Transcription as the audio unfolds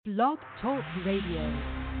Blog Talk Radio.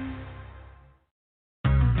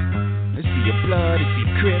 Is he a blood? Is he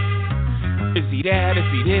Crip? Is he that? Is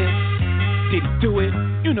he this? Did he do it?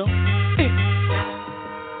 You know.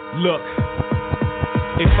 Look,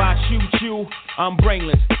 if I shoot you, I'm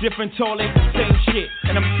brainless. Different toilet, same shit.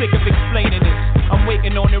 And I'm sick of explaining this. I'm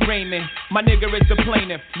waiting on the raiment. My nigga is the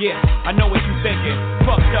plaintiff. Yeah, I know what you thinking.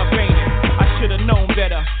 Fucked up, ain't it? I should've known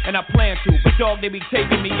better, and I plan to. But dog, they be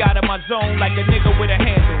taking me out of my zone like a nigga with a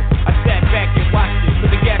handle. I sat back and watched it, put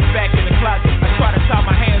the gas back in the closet. I try to tie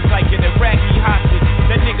my hands like an Iraqi hostage.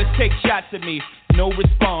 That niggas take shots at me, no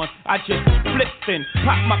response. I just flipped and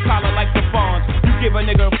pop my collar like the fawns. You give a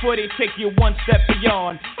nigga a foot, it take you one step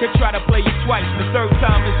beyond. Could try to play you twice, the third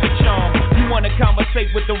time is the charm. You wanna conversate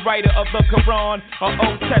with the writer of the Quran or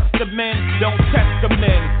Old Testament? Don't test the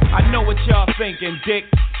men. I know what y'all thinking, dick.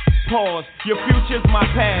 Pause, your future's my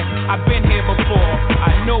past. I've been here before.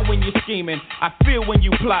 I know when you're scheming. I feel when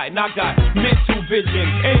you plotting. I got mental vision,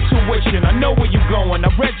 intuition. I know where you're going. I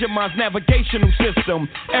read your mind's navigational system.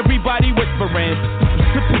 Everybody whispering,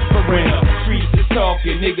 whispering. Streets is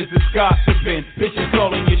talking, niggas is gossiping. Bitches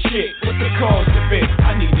calling your shit. What's the cause of it?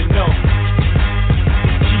 I need to know.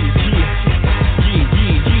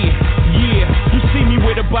 Yeah. You see me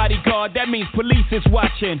with a bodyguard, that means police is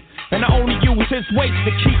watching. And I only use his weight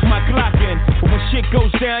to keep my Glock in. But when shit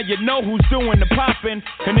goes down, you know who's doing the popping.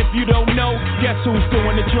 And if you don't know, guess who's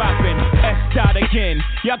doing the dropping? S. again.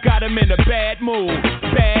 Y'all got him in a bad mood.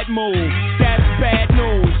 Bad mood. That's bad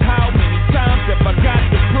news. How many times have I got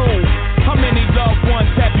to prove? How many loved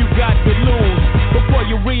ones have you got to lose before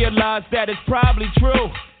you realize that it's probably true?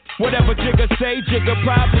 Whatever Jigga say, Jigga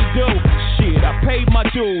probably do. Shit, I paid my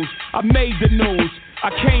dues. I made the news. I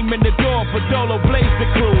came in the door for Dolo Blaze the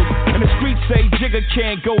Cruise. And the streets say Jigga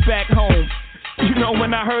can't go back home. You know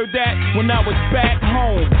when I heard that? When I was back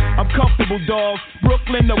home. I'm comfortable, dog.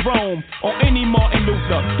 Brooklyn to Rome. Or any Martin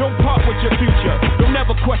Luther. Don't part with your future. Don't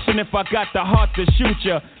ever question if I got the heart to shoot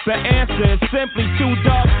ya. The answer is simply too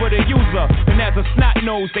dark for the user. And as a snot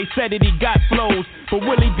nose, they said that he got flows. But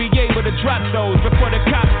will he be able to drop those before the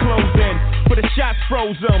cops close in? For the shots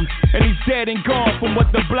froze him. And he's dead and gone from what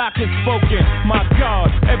the block has spoken. My God,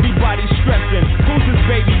 everybody's stressing. Who's his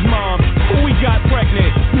baby's mom? Who he got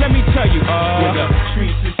pregnant? Let me tell you, when the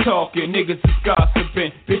streets is talking, niggas is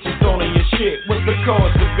gossiping. Bitches calling your shit, what's the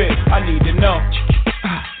cause of it? I need to know.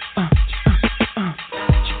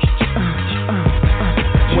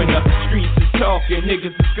 When the streets is talking,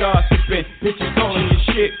 niggas is gossiping. Bitches calling your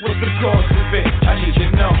shit, what's the cause of it? I need to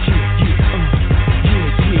know.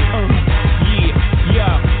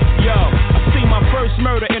 Yo, I seen my first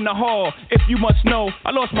murder in the hall. If you must know,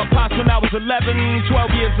 I lost my pops when I was 11,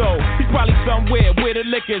 12 years old. He's probably somewhere where the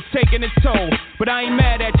liquor's taking its toll. But I ain't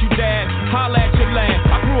mad at you, Dad. Holla at your land.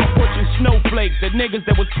 I grew up watching Snowflake, the niggas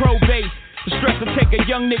that was pro-base. The stress to take a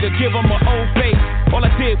young nigga, give him an old face. All I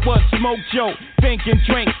did was smoke, joke, think and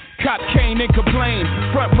drink. Cop came and complained.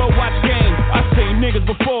 Front row watch game. I seen niggas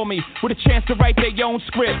before me with a chance to write their own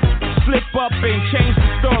script. Slip up and change the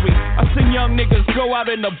story. I seen young niggas go out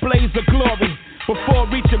in a blaze of glory. Before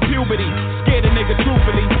reaching puberty, scared a nigga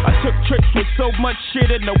truthfully. I took trips with so much shit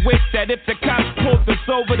in the whip that if the cops pulled us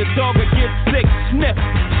over, the dog would get sick. Sniff,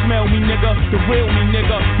 smell me nigga, the real me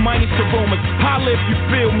nigga, minus the rumors. Holla if you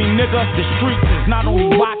feel me nigga. The streets is not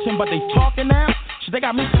only watching, but they talking now. Shit, they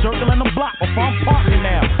got me circling the block before I'm parking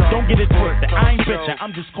now. Don't get it twisted, I ain't bitching,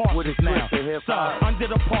 I'm just cautious now. So, under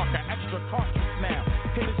the parker, extra cautious now.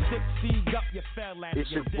 Hit a 6C up, you fell at it.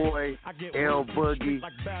 It's your boy, L Boogie,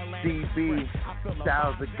 DB,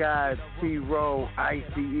 Styles of God, T-Roll, ICE.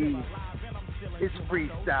 It's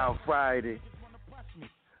Freestyle Friday.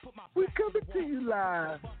 We coming to you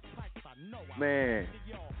live. Man,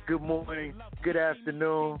 good morning, good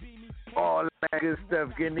afternoon, all that good stuff,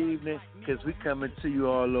 good evening, because we coming to you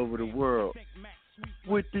all over the world.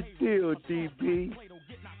 What the deal, DB?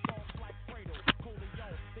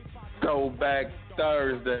 Throwback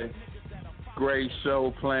Thursday. Great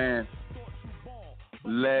show planned.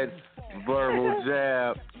 Let's verbal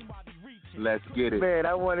jab. Let's get it. Man,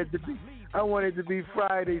 I wanted to be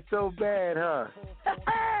Friday so bad, huh?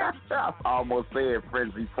 I almost said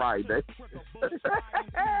Frenzy Friday.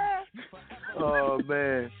 Oh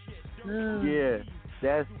man. Yeah.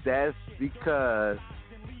 That's because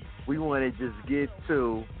we want to just get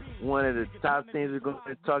to one of the top things we're going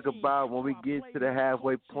to talk about when we get to the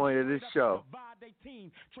halfway point of the show.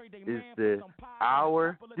 Is the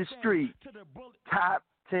street top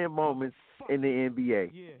 10 moments in the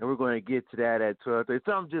NBA. And we're going to get to that at 12:30.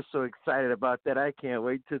 So I'm just so excited about that. I can't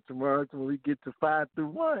wait till tomorrow when we get to 5 through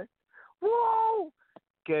 1. Whoa!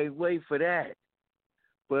 Can't wait for that.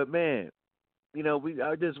 But, man,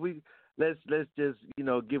 let's just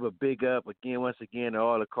give a big up again once again to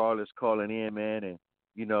all the callers calling in, man, and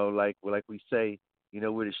like we say,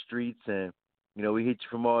 we're the streets, and we hit you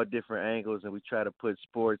from all different angles, and we try to put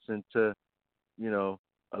sports into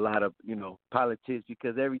a lot of politics,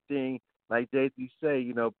 because everything, like JT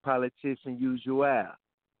say, politicians usual,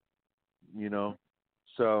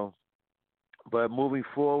 so. But moving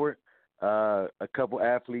forward, a couple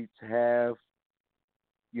athletes have,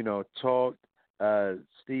 talked.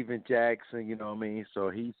 Steven Jackson, so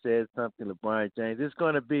he said something. LeBron James. It's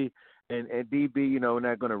going to be, and DB, we're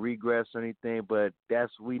not going to regress or anything, but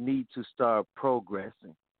we need to start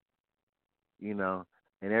progressing, and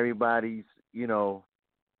everybody's,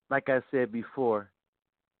 like I said before,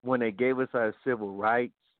 when they gave us our civil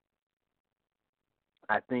rights,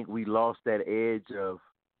 I think we lost that edge of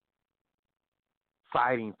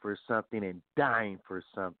fighting for something and dying for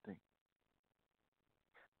something,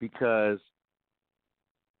 because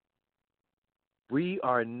we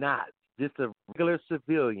are not, just a regular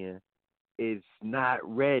civilian is not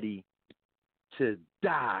ready to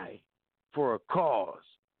die for a cause.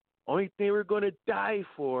 Only thing we're going to die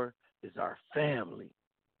for is our family.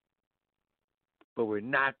 But we're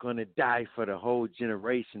not going to die for the whole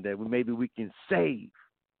generation that maybe we can save.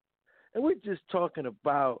 And we're just talking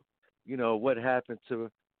about, what happened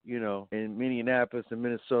to, in Minneapolis and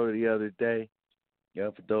Minnesota the other day.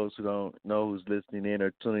 For those who don't know who's listening in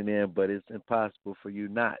or tuning in, but it's impossible for you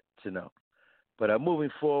not to know. But moving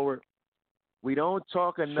forward, we don't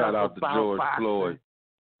talk enough Shout out about to George boxing. Floyd.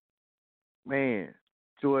 Man,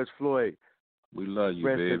 George Floyd. We love you,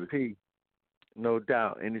 rest baby. in peace, no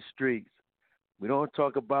doubt, in the streets. We don't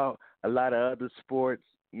talk about a lot of other sports,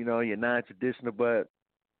 your non-traditional, but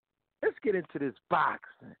let's get into this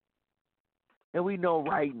boxing. And we know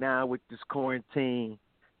right now with this quarantine,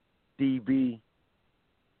 DB,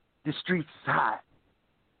 the streets is hot.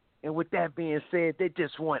 And with that being said, they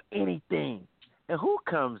just want anything. And who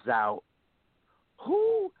comes out?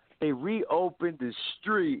 They reopened the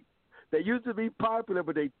street that used to be popular,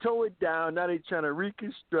 but they tore it down. Now they're trying to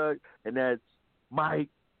reconstruct, and that's Mike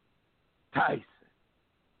Tyson.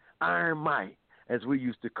 Iron Mike, as we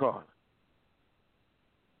used to call him.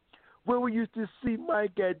 Where we used to see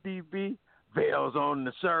Mike at, DB, Veils on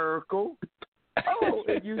the Circle. Oh,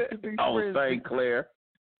 it used to be on St. Clair.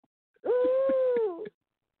 Ooh.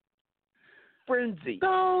 Frenzy.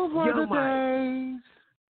 Those were the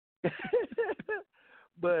days.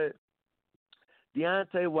 But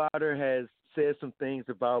Deontay Wilder has said some things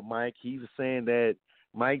about Mike. He was saying that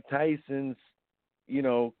Mike Tyson's,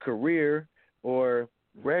 career or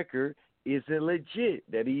record isn't legit,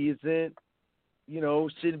 that he isn't,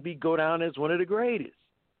 shouldn't go down as one of the greatest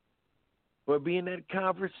or be in that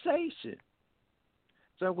conversation.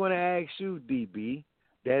 So I'm going to ask you, DB,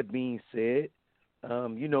 that being said,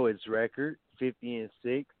 his record,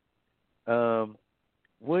 50-6.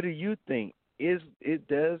 What do you think?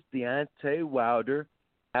 Does Deontay Wilder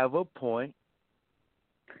have a point?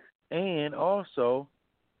 And also,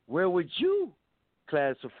 where would you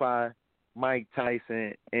classify Mike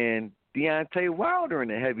Tyson and Deontay Wilder in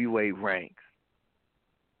the heavyweight ranks?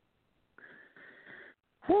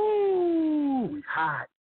 Whoo, hot.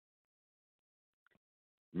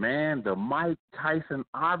 Man, the Mike Tyson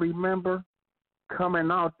I remember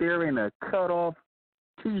coming out there in a cutoff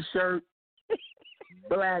T-shirt,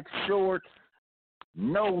 black shorts,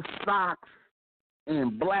 no socks,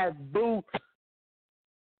 and black boots.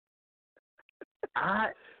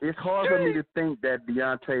 It's hard for me to think that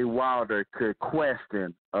Deontay Wilder could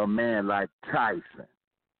question a man like Tyson,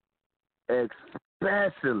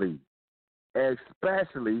 especially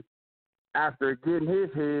after getting his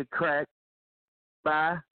head cracked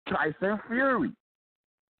by Tyson Fury.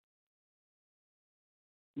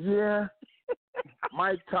 Yeah,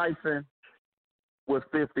 Mike Tyson was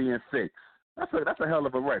 50-6. That's a hell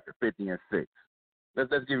of a record, 50-6.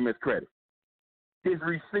 Let's give him his credit. His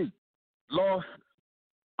receipt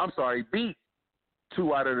beat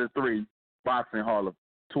 2 out of the 3 boxing Hall of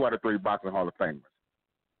Famers.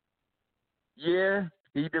 Yeah,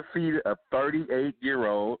 he defeated a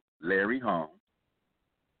 38-year-old Larry Holmes.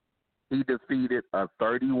 He defeated a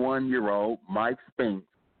 31-year-old Mike Spinks,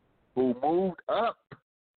 who moved up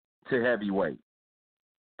to heavyweight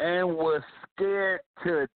and was scared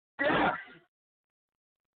to death.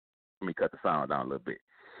 Let me cut the sound down a little bit.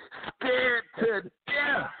 Scared to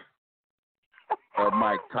death of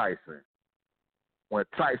Mike Tyson. When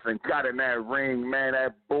Tyson got in that ring, man,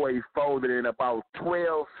 that boy folded in about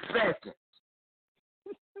 12 seconds.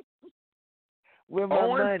 Where my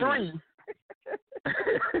money? 0-3.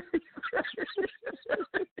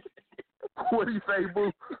 What do you say,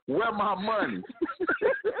 boo? Where my money?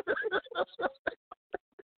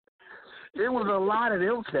 It was a lot of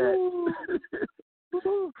them cats.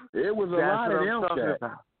 It was a lot of them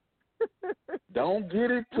cats. Don't get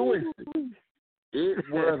it twisted. It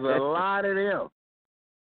was a lot of them.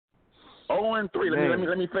 0-3.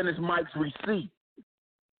 Let me finish Mike's receipt.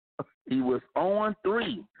 He was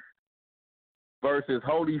 0-3 versus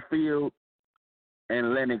Holyfield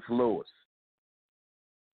and Lennox Lewis.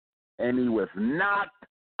 And he was knocked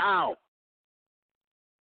out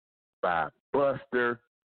by Buster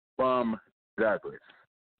Bum Douglas.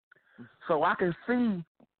 So I can see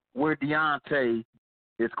where Deontay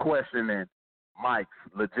is questioning Mike's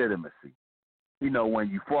legitimacy. You know, when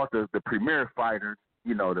you fought the premier fighters,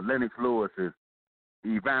 you know, the Lennox Lewis's,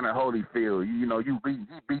 Evander Holyfield, he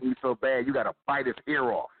beat me so bad you got to bite his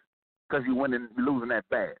ear off because you went and losing that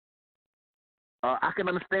bad. I can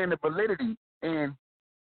understand the validity in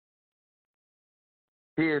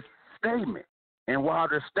his statement and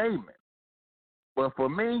Wilder's statement. But for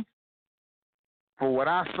me, for what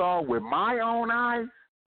I saw with my own eyes,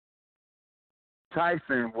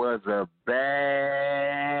 Tyson was a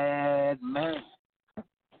bad man.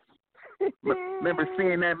 Remember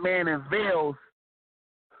seeing that man in veils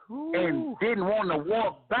and didn't want to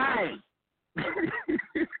walk by.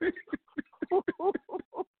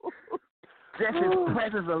 Just his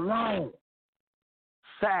presence alone.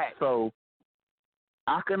 Sad. So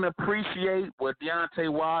I can appreciate what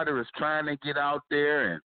Deontay Wilder is trying to get out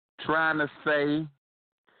there and trying to say.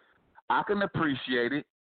 I can appreciate it,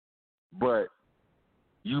 but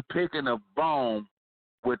you picking a bone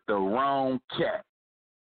with the wrong cat.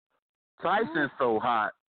 Tyson's so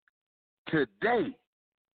hot. Today,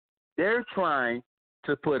 they're trying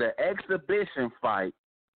to put an exhibition fight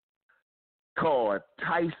called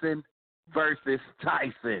Tyson versus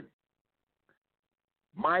Tyson.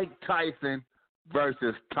 Mike Tyson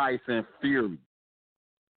versus Tyson Fury.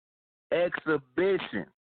 Exhibition.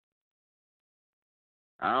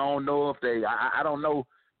 I don't know if I don't know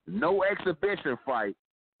no exhibition fight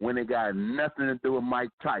when it got nothing to do with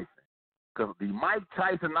Mike Tyson. Because the Mike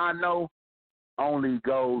Tyson I know only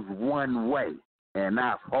goes one way, and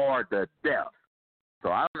that's hard to death. So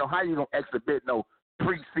I don't know how you going to exhibit no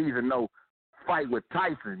preseason, no fight with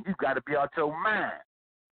Tyson. You got to be out your mind.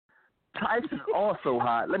 Tyson's also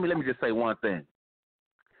hot. Let me just say one thing.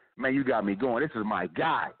 Man, you got me going. This is my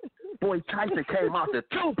guy. Boy, Tyson came out to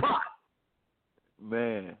Tupac.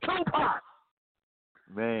 Man. Tupac.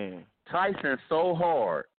 Man. Tyson's so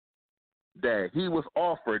hard that he was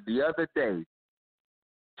offered the other day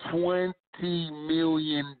 $20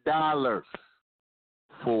 million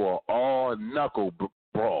for an all-knuckle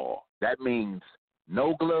brawl. That means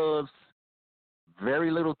no gloves, very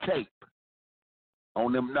little tape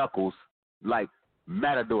on them knuckles, like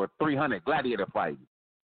Matador 300 gladiator fighting.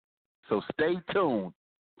 So stay tuned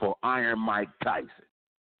for Iron Mike Tyson.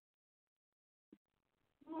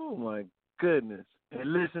 Oh, my goodness.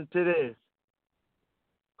 And listen to this.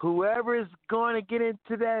 Whoever is going to get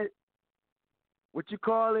into that, what you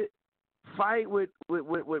call it, fight with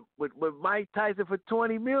Mike Tyson for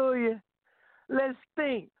 $20 million, let's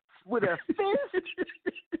think. With a fist?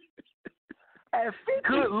 At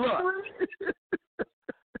 53? Good luck.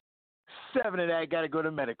 7 of that got to go to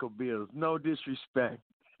medical bills. No disrespect.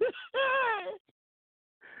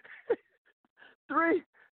 3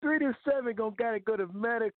 to 7 got to go to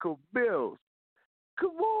medical bills.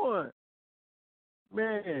 Come on.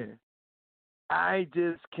 Man, I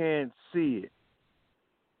just can't see it.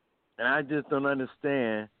 And I just don't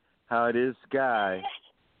understand how this guy,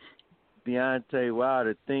 Deontay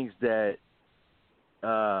Wilder, thinks that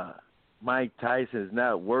Mike Tyson is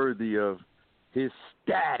not worthy of his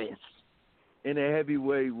status in the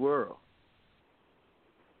heavyweight world.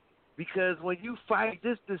 Because when you fight,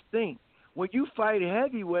 this thing, when you fight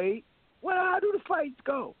heavyweight, how do the fights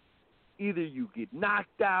go? Either you get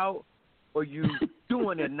knocked out or you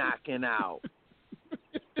doing the knocking out.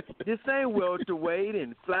 This ain't welterweight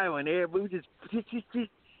and flying air. We just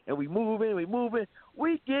and we moving.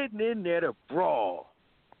 We getting in there to brawl.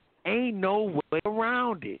 Ain't no way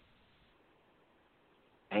around it.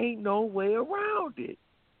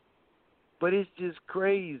 But it's just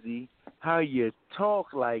crazy how you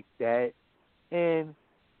talk like that. And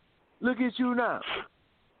look at you now.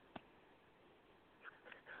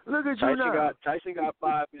 Tyson got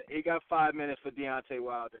 5. He got 5 minutes for Deontay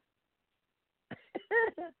Wilder.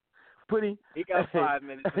 He got 5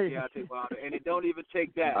 minutes for Deontay Wilder, and it don't even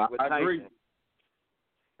take that with Tyson. Agree.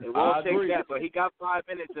 It won't take that, but he got 5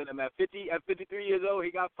 minutes in him. At 53 years old,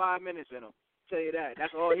 he got 5 minutes in him. Tell you that.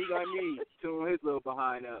 That's all he gonna need to tune his little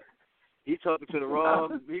behind up. He talking to the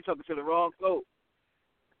wrong coach.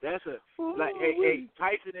 That's hey,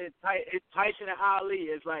 Tyson and Ali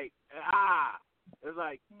is like, it's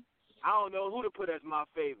like, I don't know who to put as my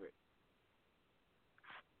favorite.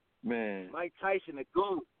 Man. Mike Tyson, a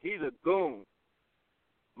goon. He's a goon.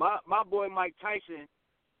 My boy Mike Tyson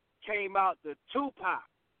came out the Tupac.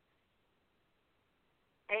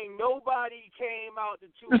 Ain't nobody came out the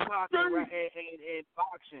Tupac in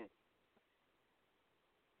boxing.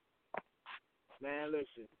 Man,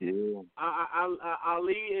 listen. Yeah.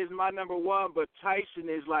 Ali is my number one, but Tyson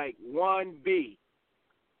is like 1B.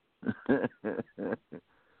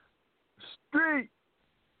 Street.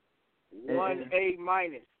 1A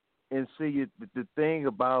minus. And see, the thing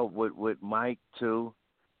about with Mike too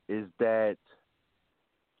is that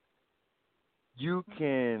you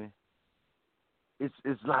can.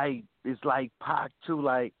 It's like Pac too.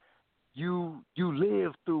 Like you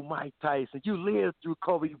live through Mike Tyson. You live through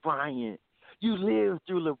Kobe Bryant. You live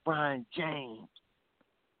through LeBron James.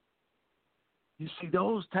 You see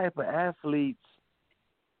those type of athletes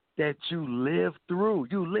that you live through.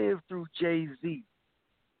 You live through Jay-Z.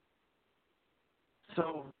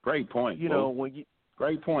 So great point. You know when you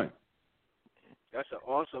great point. That's an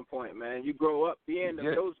awesome point, man. You grow up being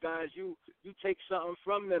those guys. You take something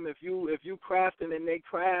from them. If you crafting and they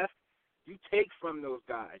craft, you take from those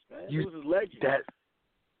guys, man. Those are legends.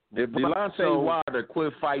 If Deontay Wilder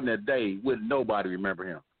quit fighting today, would nobody remember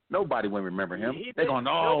him? Nobody would remember him. They're going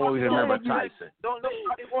to always remember Tyson. Don't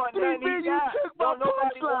nobody want nothing he got. Don't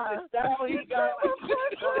nobody want the style he got.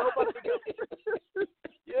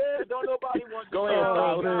 Don't nobody want the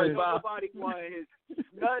style he got. Don't nobody want his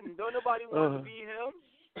nothing. Don't nobody want to be him.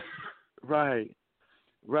 Right.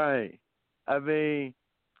 I mean,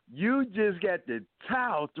 you just got the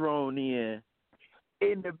towel thrown in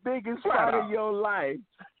the biggest fight of your life.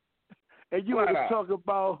 And you want to talk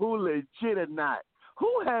about who legit or not.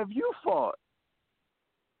 Who have you fought?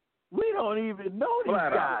 We don't even know these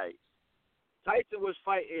guys. Tyson was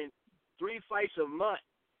fighting 3 fights a month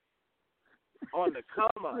on the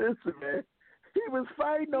come up. Listen, man. He was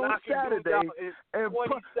fighting on Saturday. In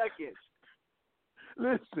 20 seconds.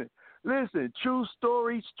 Listen. True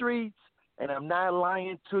story, Streets, and I'm not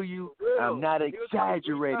lying to you. I'm not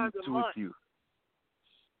exaggerating with you.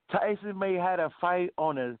 Tyson may have had a fight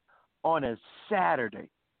on a Saturday,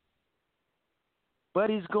 but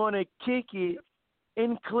he's going to kick it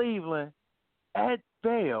in Cleveland at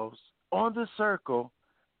Bales on the Circle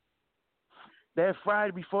that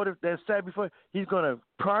Saturday before. He's going to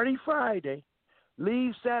party Friday,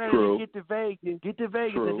 leave Saturday, get to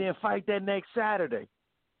Vegas, and then fight that next Saturday.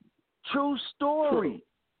 True story.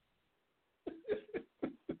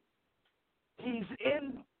 He's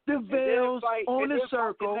in the Vales on the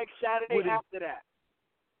Circle. Next Saturday after that.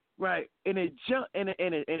 Right, in a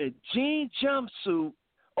jean jumpsuit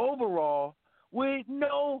overall with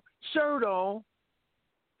no shirt on,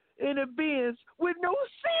 in a Benz with no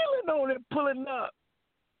ceiling on it, pulling up.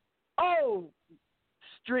 Oh,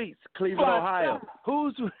 Streets, Cleveland, Ohio.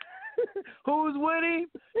 Who's with him?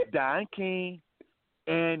 Don King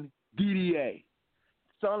and DDA.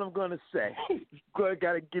 That's all I'm gonna say.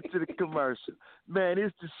 Gotta get to the commercial. Man,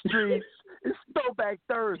 it's the Streets. It's Throwback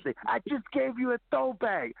Thursday. I just gave you a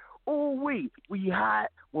throwback. Oh, we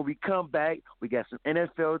hot. When we come back, we got some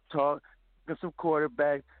NFL talk, got some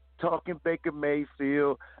quarterbacks, talking Baker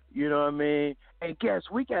Mayfield, you know what I mean? And guess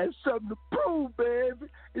we got something to prove, baby.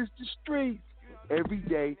 It's the Streets. Every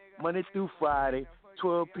day, Monday through Friday,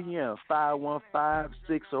 12 p.m.,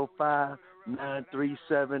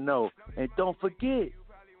 515-605-9370. And don't forget,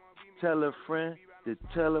 tell a friend to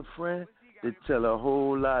tell a friend to tell a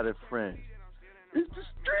whole lot of friends. It's the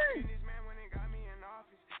Streets.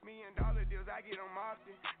 I get him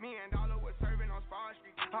often. Me and Dollar was serving on Spawn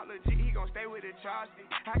Street. All legit, he gon' stay with the Charlie.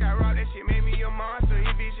 I got raw, that shit made me a monster. He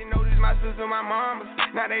bitch noticed my sister, my mama.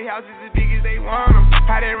 Now they houses as big as they want them.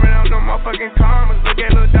 I didn't run up no motherfucking commas. Look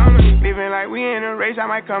at Lil Donna. Living like we in a race. I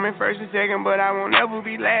might come in first and second, but I won't ever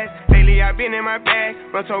be last. Lately I been in my bag.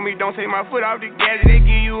 Bro told me don't take my foot off the gas. They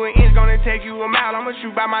give you an inch, gonna take you a mile. I'ma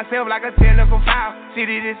shoot by myself like a 10 for foul.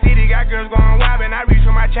 City to city, got girls going wild, and I reach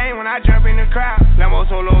for my chain when I jump in the crowd. Lambo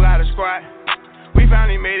solo got a squad. We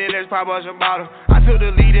finally made it, let's pop us a bottle. I took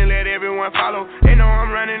the lead and let everyone follow. They know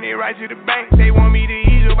I'm running it right to the bank. They want me to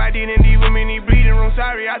ease up, I didn't leave them in the bleeding room.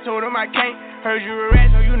 Sorry, I told them I can't. Heard you a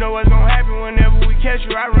rat, so you know what's gonna happen whenever we catch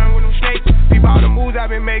you. I run with them snakes. Peep all the moves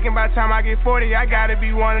I've been making. By the time I get 40, I gotta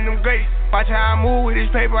be one of them greats. Watch how I move with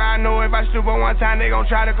this paper. I know if I stoop on one time, they gon'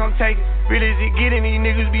 try to come take it. Really, is it getting? These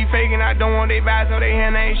niggas be faking. I don't want they vibes, so they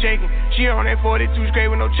hand ain't shaking. She on that 42 straight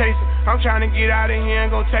with no chaser. I'm trying to get out of here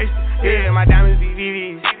and go taste it. Yeah, my diamonds be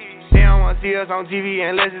VVs. They don't see us on TV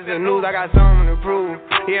unless it's the news. I got something to prove.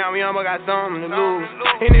 Yeah, I'm young, but got something to lose.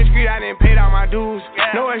 In the street, I done paid all my dues.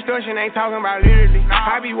 No extortion, ain't talking about literally.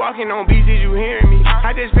 I be walking on beats, is you hearing me?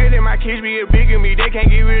 I just pray that my kids be a bigger me. They can't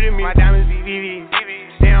get rid of me. My diamonds be VVs.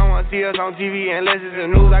 They don't wanna see us on TV unless it's the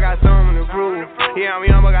news. I got something to prove. Yeah, I'm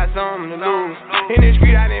young, but got something to lose. In the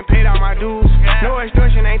street, I done paid all my dues. No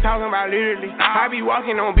extortion, ain't talking about literally. I be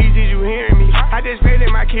walking on beats, is you hearing me? I just pray that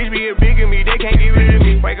my kids be a bigger me. They can't get rid of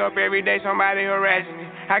me. Wake up every day, somebody harassing me.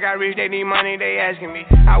 I got rich, they need money, they asking me.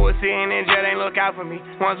 I was sitting in jail, they look out for me.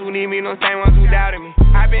 Ones who need me, no same ones who doubted me.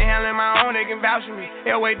 I been handling my own, they can vouch for me.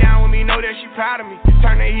 They'll way down with me, know that she proud of me.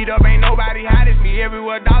 Turn the heat up, ain't nobody hot as me.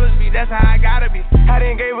 Everywhere dollars be, that's how I gotta be. I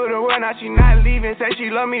done gave her the word, now she not leaving. Say she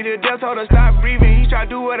love me to death, told her stop breathing. He try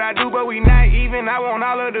do what I do, but we not even. I want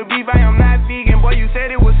all of the beef, I am not vegan. Boy, you said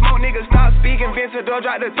it was smoke, nigga, stop speaking. Vince the door,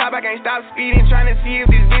 drop the top, I can't stop speeding. Trying to see if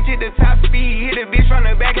this bitch hit the top speed. Hit the bitch from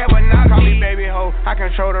the back, have a knock. Call me baby ho, I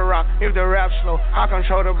control the rock. If the rap slow, I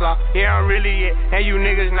control the block. Yeah, I'm really it, and you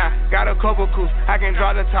niggas not. Got a couple coups, I can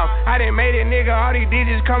draw the top. I done made it, nigga, all these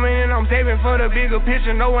digits coming in. I'm saving for the bigger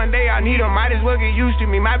picture. No one day I need them, might as well get used to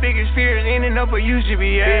me. My biggest fear is ending up where used to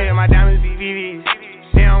be. Yeah, my diamonds be VVs.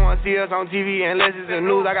 They don't wanna see us on TV unless it's the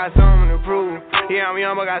news. I got something to prove. Yeah, I'm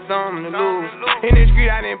young, but got something to lose. In the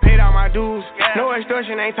street, I done paid all my dues. No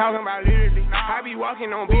extortion, ain't talking about literally. I be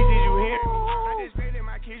walking on beats, you hear me? I just pray that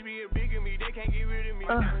my kids be a bigger me. They can't get rid of me.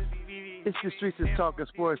 It's the Streets is Talking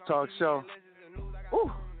Sports Talk Show.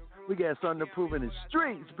 Ooh, we got something to prove in the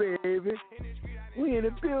streets, baby. We in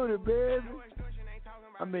the building, baby.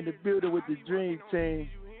 I'm in the building with the Dream Team.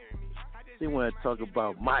 They want to talk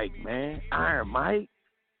about Mike, man. Iron Mike.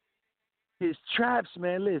 His traps,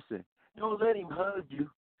 man, listen. Don't let him hug you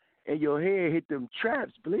and your hair hit them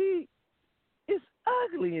traps, bleed. It's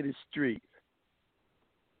ugly in the street.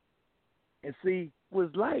 And see, was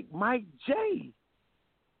like Mike J.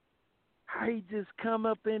 How he just come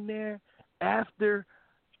up in there after,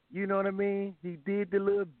 you know what I mean? He did the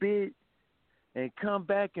little bit and come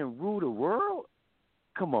back and rule the world?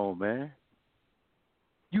 Come on, man.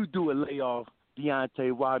 You do a layoff,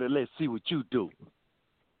 Deontay Wilder. Let's see what you do.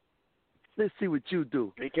 Let's see what you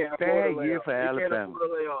do. He can't afford Bad a layoff. year for Alabama.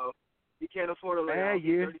 He can't afford a layoff. Bad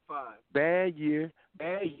year. 35. Bad year.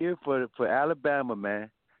 Bad year for Alabama, man.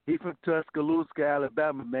 He from Tuscaloosa,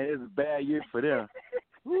 Alabama, man. It's a bad year for them.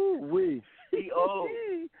 Woo-wee. He old.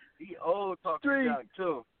 He old talking junk,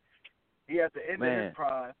 too. He at the end of his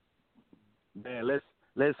prime. Man,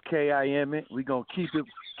 let's KIM it. We're going to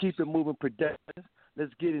keep it moving productive.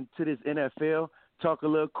 Let's get into this NFL. Talk a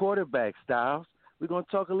little quarterback, Styles. We're going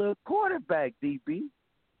to talk a little quarterback, DB.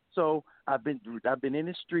 So I've been in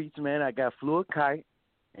the streets, man. I got Fluid Kite,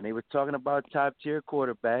 and they were talking about top-tier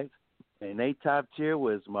quarterbacks. And they top tier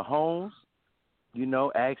was Mahomes, you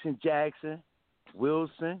know, Action Jackson,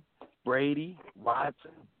 Wilson, Brady,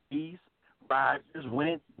 Watson, Beast, Rodgers,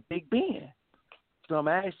 Wentz, Big Ben. So I'm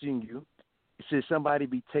asking you, should somebody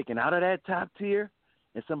be taken out of that top tier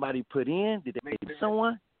and somebody put in? Did they pick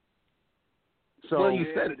someone? So well, you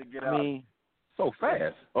said it. I mean, so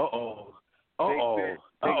fast. I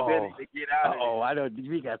don't.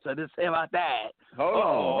 We got something to say about that.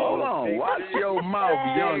 Hold on. Watch your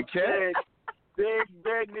mouth, young cat. Big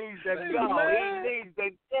needs to go. He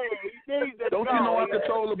needs to Don't go. you know I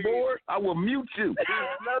control the board? I will mute you. He's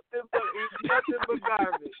nothing but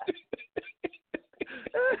garbage.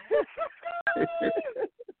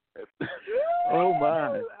 Oh my!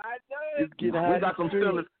 I know it. We got some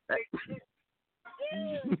Steelers.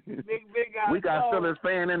 Big We got Steelers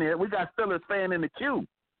fan in here. We got Steelers fan in the queue.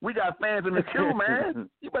 We got fans in the queue, man.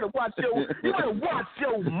 You better watch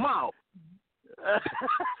your mouth.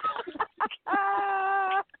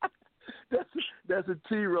 That's a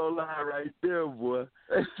T-Roll line right there, boy.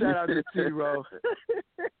 Shout out to T-Roll.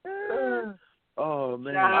 Oh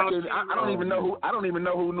man, I don't even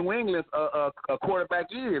know who New England's quarterback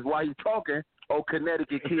is while he's talking. Oh,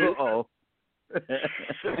 Connecticut kid. Oh.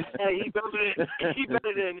 Hey, he better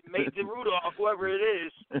than Mason Rudolph, whoever it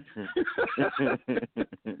is.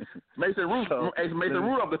 Mason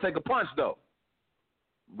Rudolph to take a punch though.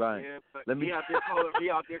 Right. Yeah, but he out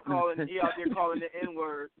there calling the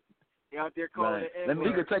N-word. He out there calling the N-word.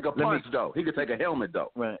 He could take a punch though. He could take a helmet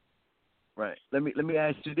though. Right. Let me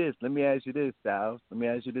ask you this, Styles. Let me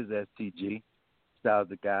ask you this, STG. Styles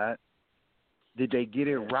the God. Did they get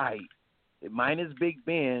it right? Minus Big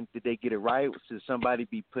Ben, did they get it right? Should somebody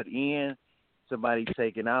be put in, somebody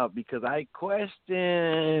taken out? Because I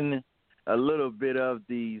question a little bit of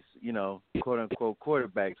these, you know, quote unquote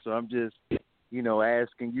quarterbacks. So I'm just, you know,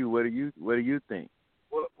 asking you, what do you think?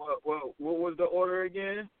 What was the order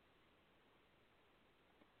again?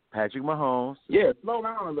 Patrick Mahomes. Yeah, slow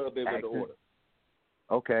down a little bit with the order.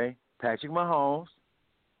 Okay, Patrick Mahomes,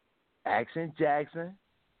 Action Jackson,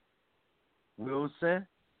 Wilson,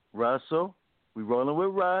 Russell. We rolling with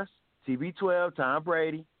Russ, TB12, Tom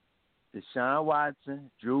Brady, Deshaun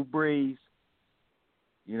Watson, Drew Brees,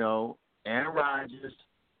 Aaron Rodgers,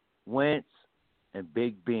 Wentz, and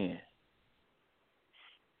Big Ben.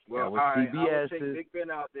 Well, with all right, I would CBS's take Big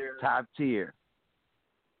Ben out there. top tier.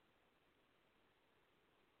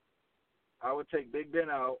 I would take Big Ben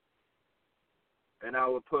out, and I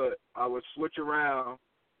would switch around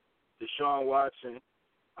Deshaun Watson.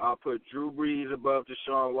 I'll put Drew Brees above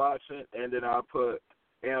Deshaun Watson, and then I'll put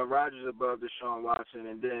Aaron Rodgers above Deshaun Watson,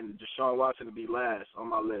 and then Deshaun Watson will be last on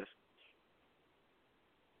my list.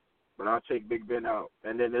 But I'll take Big Ben out.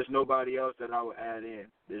 And then there's nobody else that I would add in.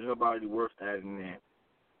 There's nobody worth adding in.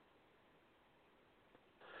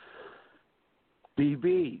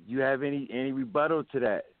 BB, you have any rebuttal to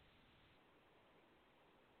that?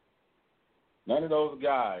 None of those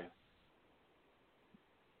guys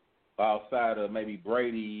outside of maybe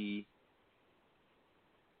Brady.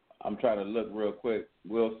 I'm trying to look real quick.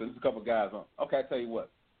 Wilson, there's a couple guys on. Okay, I tell you what.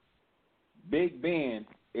 Big Ben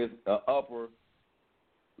is an upper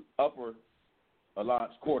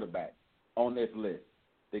launch quarterback on this list.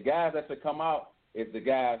 The guys that should come out is the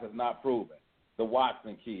guys that's not proven. The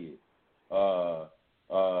Watson kid. I'll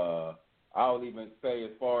even say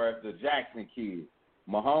as far as the Jackson kid.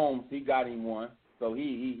 Mahomes, he got him one, so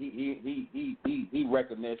he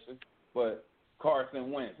recognition. But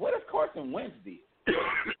Carson Wentz, what does Carson Wentz do?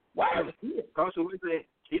 Why is he? Carson Wentz,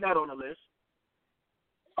 he's not on the list.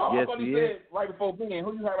 Oh, Yes, I thought he you is. said right before Ben.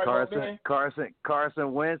 Who you had right before Ben?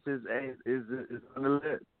 Carson Wentz is on the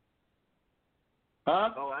list. Huh?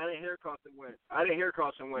 Oh, I didn't hear Carson Wentz.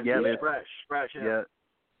 Yeah, Scratch him. Yeah.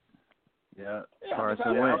 Yeah,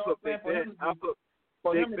 Carson Wentz. I'll put Big Ben.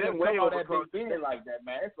 For Big him to Ben just way come out over that Carson Big Ben Wentz. like that,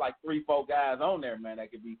 man, it's like 3-4 guys on there, man, that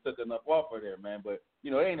could be taken up off of there, man. But it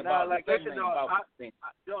ain't about like the listen, about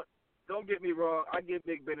don't get me wrong. I give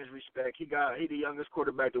Big Ben his respect. He the youngest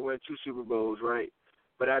quarterback to win 2 Super Bowls, right?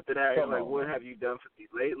 But after that, it's like, what have you done for me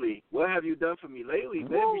lately? What have you done for me lately,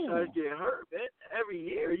 man? Besides getting hurt, man. Every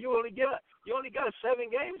year you only got 7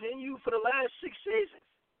 games in you for the last 6 seasons.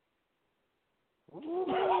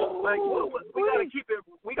 Like we gotta keep it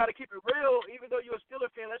real. Even though you're a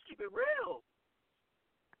Steelers fan, let's keep it real.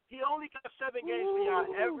 He only got 7 games for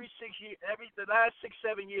y'all every 6 years. The last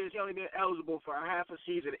 6-7 years, he only been eligible for a half a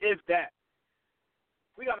season, if that.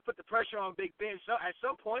 We got to put the pressure on Big Ben. So at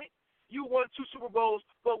some point, you won 2 Super Bowls,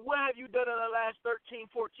 but what have you done in the last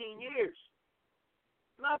 13, 14 years?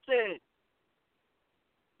 Nothing.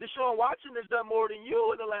 Deshaun Watson has done more than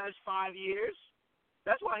you in the last 5 years.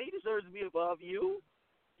 That's why he deserves to be above you.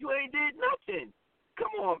 You ain't did nothing.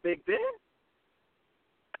 Come on, Big Ben.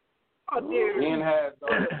 How dare you?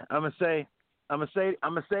 I'm gonna say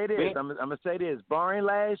this. Barring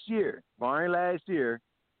last year,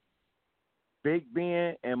 Big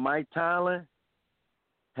Ben and Mike Tomlin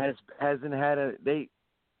hasn't had the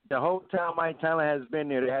whole time Mike Tomlin has been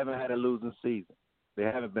there, they haven't had a losing season. They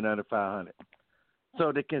haven't been under 500.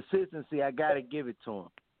 So the consistency, I gotta give it to him.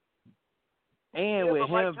 And with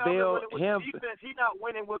him, defense, he's not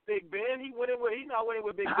winning with Big Ben. He's not winning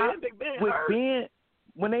with Big Ben. Big Ben with hurt. Ben.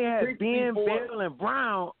 When they had Ben, Bell, and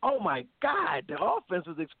Brown, oh my God, the offense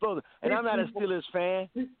was explosive. And I'm not a Steelers fan,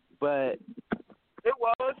 but it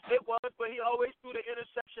was, but he always threw the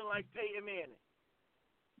interception like Peyton Manning.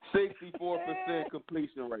 64%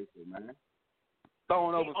 completion rate, man.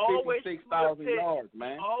 Throwing over 56,000 yards,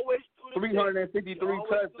 man. Always 353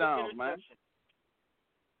 touchdowns, man.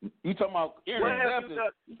 You talking about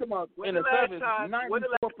interceptions? You talking about interceptions?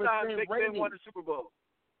 94% rating. Won the Super Bowl?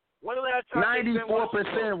 When the last time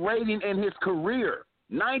 94% rating in his career.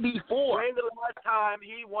 94. When the last time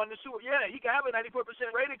he won the Super Bowl? Yeah, he can have a 94%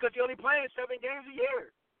 rating because he only playing 7 games a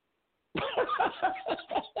year.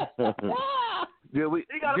 During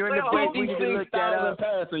the break, we can look that up.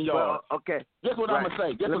 Passing yards. Well, okay. Guess what I'm going to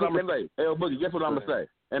say? Guess what I'm going to say? El Boogie, guess what I'm going to say?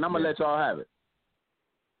 And I'm going to let y'all have it.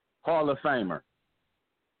 Hall of Famer.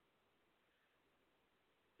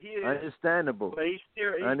 Understandable. But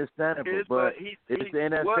understandable. But it's the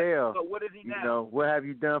NFL. So what is he now? You know, what have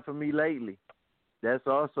you done for me lately? That's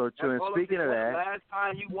also true. And speaking of that, last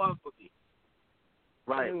time you won for me.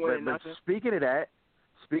 Right. But speaking of that,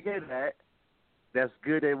 that's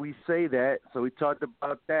good that we say that. So we talked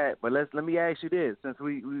about that. But let me ask you this: since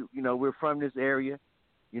we we're from this area,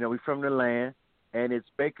 we're from the land, and it's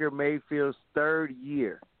Baker Mayfield's 3rd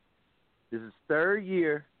year. This is 3rd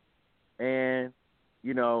year, and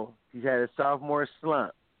he's had a sophomore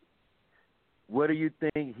slump. What do you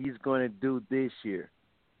think he's going to do this year?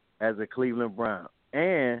 as a Cleveland Brown?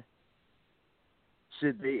 And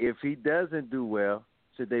should they, if he doesn't do well,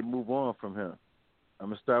 should they move on from him? I'm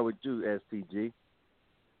going to start with you, STG.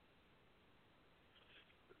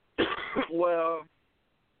 Well,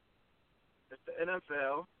 it's the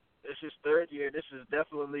NFL. It's his third year. This is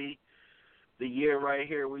definitely the year right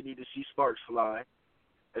here we need to see sparks fly.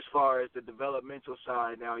 As far as the developmental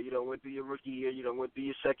side, now you don't went through your rookie year, you don't went through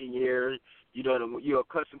your second year, you're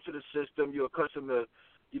accustomed to the system, you're accustomed to,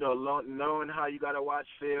 knowing how you got to watch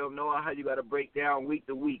film, knowing how you got to break down week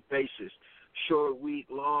to week basis, short week,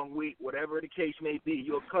 long week, whatever the case may be,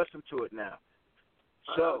 you're accustomed to it now.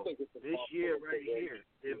 So this year right here,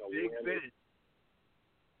 if Big Ben,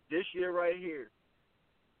 this year right here,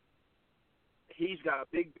 he's got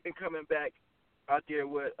Big Ben coming back out there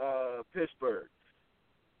with Pittsburgh.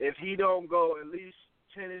 If he don't go at least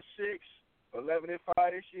 10-6,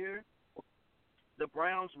 11-5 this year, the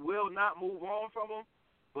Browns will not move on from him,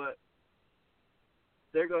 but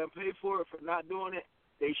they're going to pay for it for not doing it.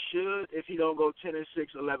 They should if he don't go 10-6,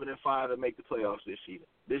 11-5, and make the playoffs this season.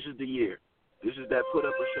 This is the year. This is that put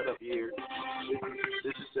up or shut up year.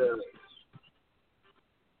 This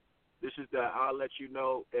is the I'll let you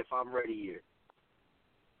know if I'm ready year.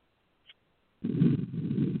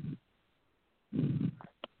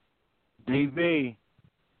 DB.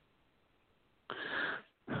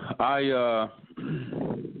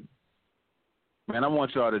 Man, I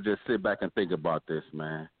want y'all to just sit back and think about this,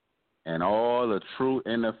 man. And all the true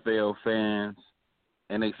NFL fans,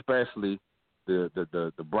 and especially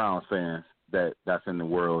the Browns fans that's in the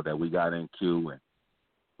world that we got in queue. And,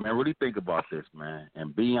 man, really think about this, man,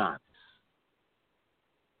 and be honest.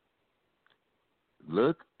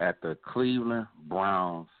 Look at the Cleveland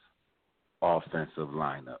Browns offensive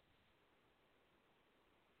lineup.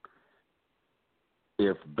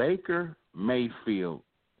 If Baker Mayfield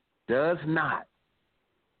does not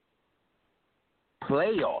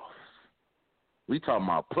playoffs, we talking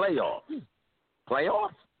about playoffs.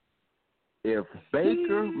 If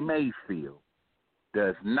Baker Mayfield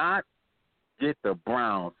does not get the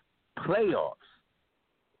Browns playoffs,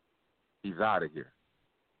 he's out of here.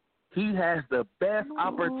 He has the best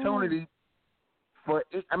opportunity for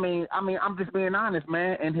it. I mean, I'm just being honest,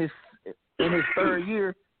 man. In his third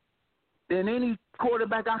year, than any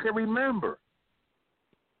quarterback I can remember.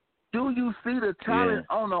 Do you see the talent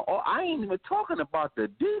on the? I ain't even talking about the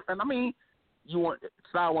defense. I mean, I want to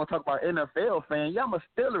talk about NFL fan. Yeah, I'm a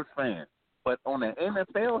Steelers fan, but on the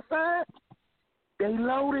NFL side, they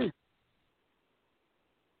loaded.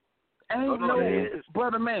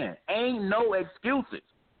 Brother man, ain't no excuses.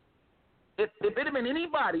 If it had been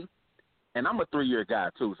anybody, and I'm a 3-year guy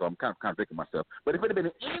too, so I'm kind of contradicting myself. But if it had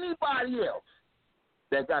been anybody else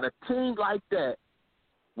that got a team like that,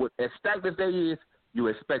 with as stacked as they is, you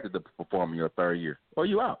expected to perform in your third year, or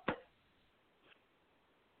you out.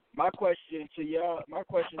 My question to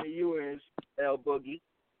you is, L Boogie,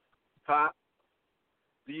 Pop,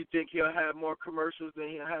 do you think he'll have more commercials than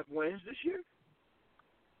he'll have wins this year?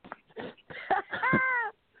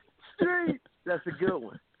 Street. That's a good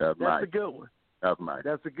one. That's a good one.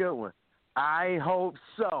 That's a good one. I hope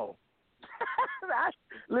so.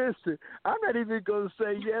 Listen, I'm not even going to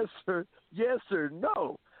say yes or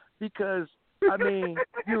no, because I mean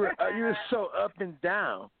you're so up and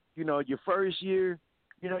down. Your first year,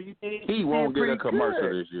 you think he won't get a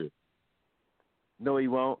commercial this year. No, he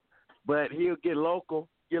won't. But he'll get local.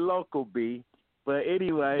 Your local B. But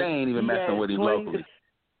anyway, they ain't even messing with him locally.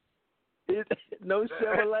 No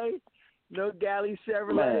Chevrolet, no Galley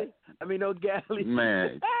Chevrolet. Man. I mean, no Galley.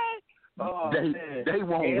 Man. They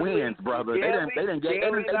want wins, brother. They didn't get.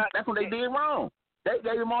 That's what they did wrong. They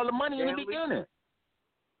gave him all the money in the beginning.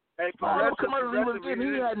 Hey, all those commercials he was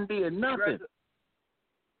getting, he hadn't did nothing.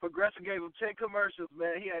 Progressive gave him 10 commercials,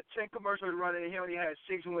 man. He had 10 commercials running, and he only had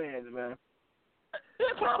 6 wins, man.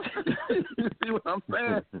 You see what I'm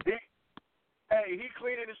saying? He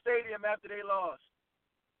cleaned the stadium after they lost.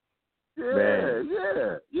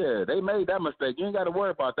 Yeah. They made that mistake. You ain't got to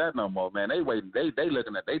worry about that no more, man. They waiting. They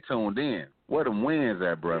looking at. They tuned in. Where them wins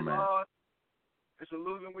at, bro, man? It's a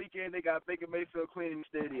losing weekend. They got Baker Mayfield cleaning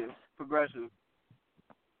the stadium. Progressive.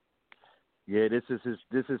 Yeah, this is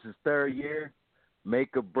his third year,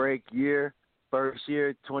 make or break year. First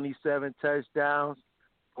year, 27 touchdowns,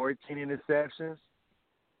 14 interceptions,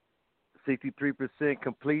 63%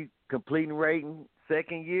 completing rating.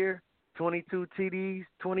 Second year, 22 TDs,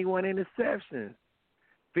 21 interceptions,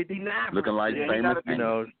 59%. Looking like famous.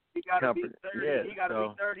 He got to be 30. Yeah, he got to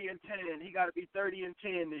be 30 and 10. He got to be 30 and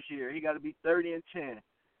 10 this year. He got to be 30 and 10.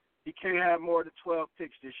 He can't have more than 12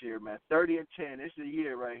 picks this year, man. 30 and 10. This is the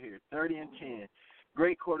year right here. 30 and 10.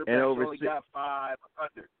 Great quarterback. Only got 5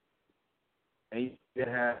 under. and you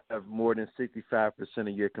have more than 65% of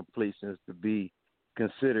your completions to be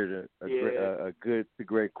considered a good to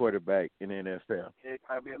great quarterback in the NFL. It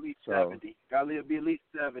gotta be at least 70. Gotta be at least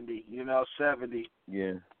 70. 70.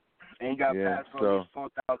 Yeah. And he got passed for at least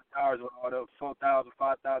 4,000 yards or all the 4,000,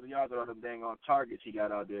 5,000 yards on them dang on targets he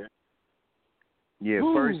got out there. Yeah,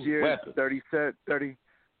 first year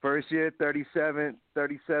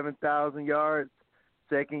 37,000 yards.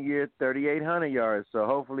 Second year 3,800 yards. So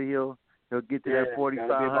hopefully he'll get to that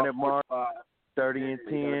 4,500 mark. 30 and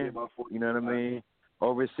 10. You know what I mean?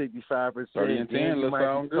 Over 65%. 30 and 10 looks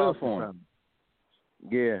sound good for him.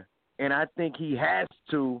 Yeah, and I think he has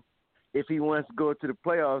to if he wants to go to the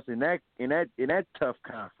playoffs in that tough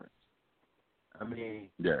conference. I mean,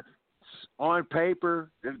 yes. On paper,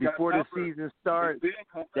 before the season starts,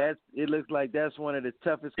 it looks like that's one of the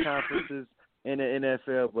toughest conferences in the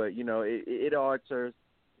NFL. But it alters.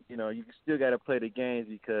 You still got to play the games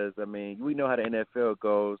because we know how the NFL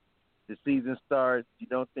goes. The season starts, you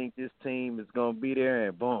don't think this team is gonna be there,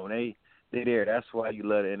 and boom, they're there. That's why you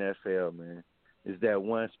love the NFL, man. Is that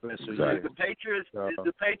one special year? Is the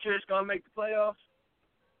Patriots gonna make the playoffs?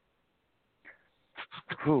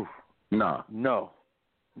 No,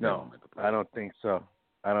 I don't think so.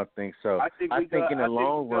 I think in the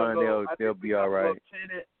long run they'll be all right.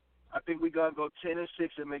 I think we're gonna go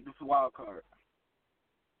 10-6 and make the wild card.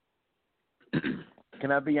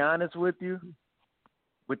 Can I be honest with you?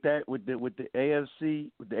 With the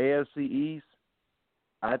AFC East,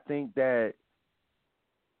 I think that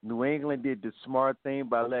New England did the smart thing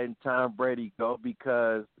by letting Tom Brady go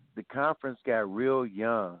because the conference got real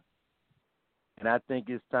young. And I think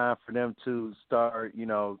it's time for them to start,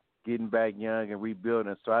 getting back young and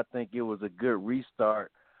rebuilding. So I think it was a good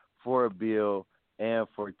restart for Bill and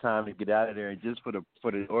for Tom to get out of there. And just for the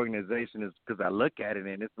organization, because I look at it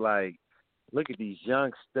and it's like, look at these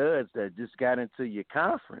young studs that just got into your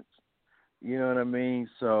conference. You know what I mean?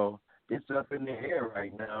 So it's up in the air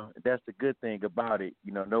right now. That's the good thing about it.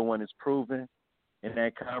 No one is proven in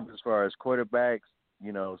that conference as far as quarterbacks,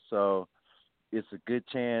 so it's a good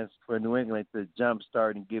chance for New England to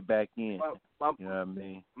jumpstart and get back in. You know what I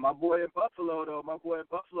mean? My boy in Buffalo done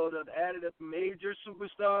added a major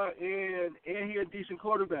superstar and he a decent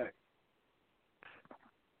quarterback.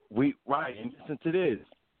 Right, and listen to this.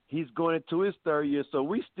 He's going into his third year, so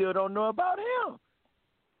we still don't know about him.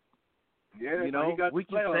 Yeah, we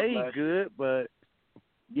can say he's good, but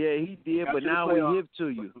yeah, he did. But now we hip to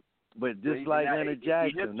you. But just like Leonard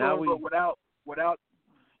Jackson, now we without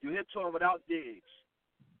you hit to him without Diggs.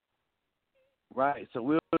 Right. So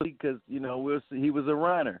we'll see because we'll see. He was a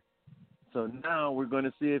runner, so now we're going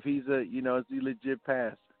to see if he's is he legit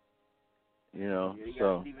passer.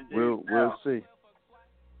 So we'll see.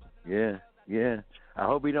 Yeah. I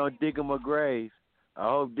hope he don't dig him a grave. I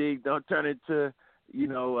hope Diggs don't turn into,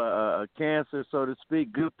 a cancer, so to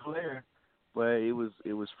speak. Good player, but it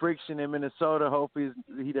was friction in Minnesota. Hope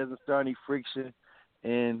he doesn't start any friction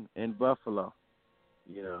in Buffalo.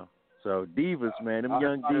 So divas, man, them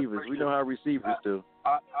young divas. We know how receivers do.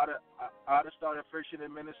 I'd have started friction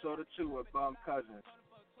in Minnesota too with Cousins.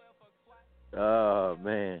 Oh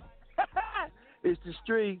man, it's the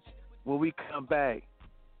streets. When we come back,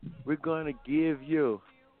 we're going to give you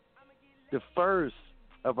the first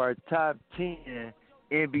of our top 10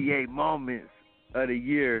 NBA moments of the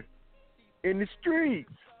year in the streets.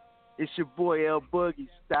 It's your boy L Boogie,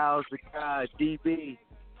 Styles the God, DB,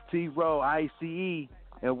 T-Row, ICE,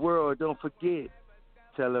 and World. Don't forget,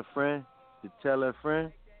 tell a friend to tell a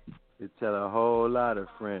friend to tell a whole lot of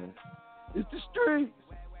friends. It's the streets.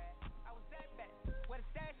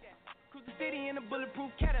 City in a bulletproof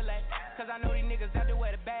Cadillac, cause I know these niggas out there where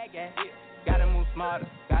the bag at. Gotta move smarter,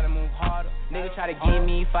 gotta move harder. Nigga try to give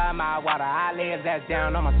me 5 mile water. I lay his ass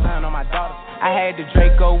down on my son, on my daughter. I had the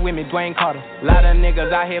Draco with me, Dwayne Carter. Lot of niggas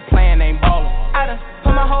out here playing, ain't ballin'. I done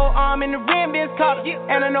put my whole arm in the rim, Vince Carter.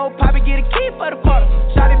 And I know Poppy get a key for the quarter.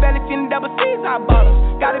 Shotty belly feeling double C's, I bought her.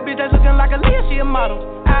 Got a bitch that's looking like a Leah, she a model.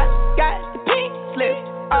 I got the pink slip,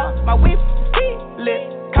 my whip, ski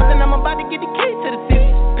lip. Compton, I'm about to get the key to the city.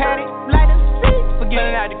 Patty, light up.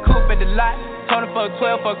 Forgetting out the coupe at the lot. Told him fuck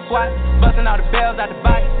 12, fuck SWAT. Busting all the bells out the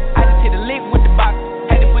box. I just hit a lick with the box.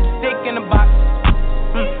 Had to put the stick in the box.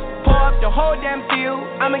 Pour up the whole damn field.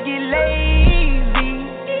 I'ma get lazy.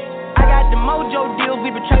 I got the mojo deals.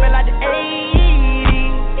 We been trapping like the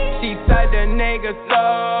 80s. She said the nigga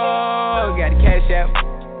so. Got the cash out.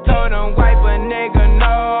 Told him wipe a nigga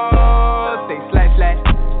no. Say slash slash.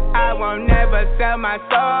 I won't never sell my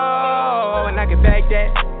soul. And I can back that.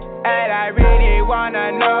 And I really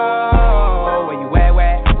wanna know where you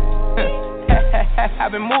at. I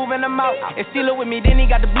I've been moving them out. And steal it with me, then he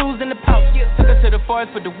got the blues in the pouch. Took her to the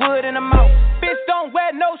forest, put the wood in the mouth. Bitch, don't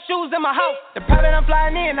wear no shoes in my house. The private I'm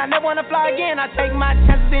flying in, I never wanna fly again. I take my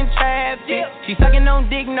chances in traffic. She sucking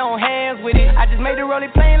on dick, no hands with it. I just made the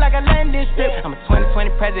rolling plane like a landing strip. I'm a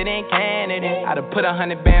 2020 president candidate. I done put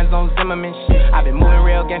 100 bands on Zimmerman shit. I've been moving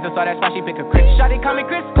real gangster, so that's why she pick a Chris. Shawty call me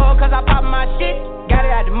Chris Cole, cause I pop my shit. Got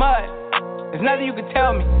it out the mud. There's nothing you can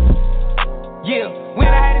tell me. Yeah,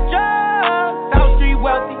 when I had a job, South Street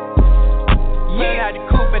wealthy. Yeah, I had the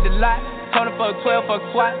coupe at the lot. Told him for a 12 fuck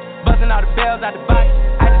SWAT. Busting all the bells out the box.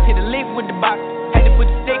 I just hit a lick with the box. Had to put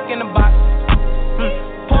the stick in the box.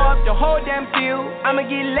 Pour up the whole damn field. I'ma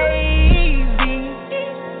get lazy.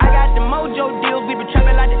 I got the mojo deals. We been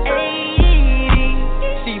trapping like the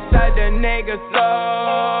 80s. She said the nigga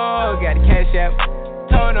so. Got the cash out.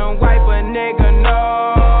 Told him wipe a nigga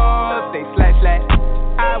no. Say slash slash.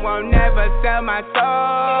 I won't never sell my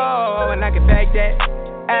soul. And I can back that.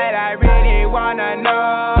 And I really wanna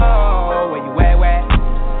know where you at, where?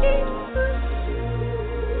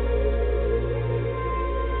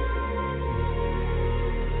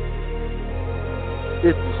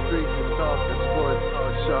 It's the Streets of Talk and Sports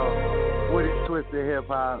Talk Show with it Twisted Hip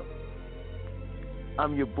Hop.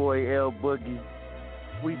 I'm your boy L Boogie.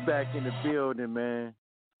 We back in the building, man,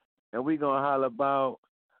 and we gonna holler about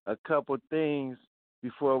a couple things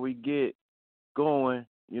before we get going.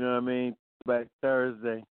 You know what I mean? Back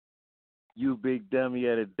Thursday, you big dummy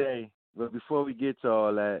of the day. But before we get to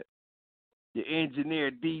all that, your engineer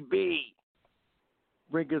DB,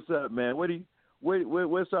 bring us up, man.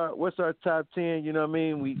 What's our top 10? You know what I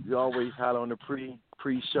mean? We always holler on the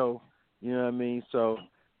pre-show. You know what I mean? So,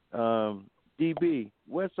 DB,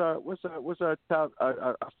 what's our top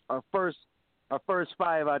our first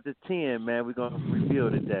 5 out of 10, man? We're gonna reveal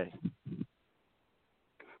today.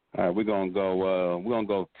 All right, we're gonna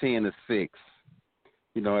go 10 to 6.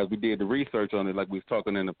 You know, as we did the research on it, like we was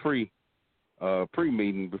talking in the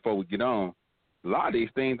pre-meeting before we get on, a lot of these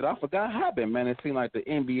things that I forgot happened, man. It seemed like the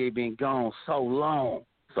NBA been gone so long.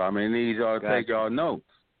 So I need y'all to take y'all notes,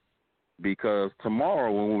 because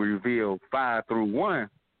tomorrow when we reveal 5 through 1,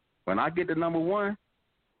 when I get to number 1,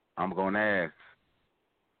 I'm gonna ask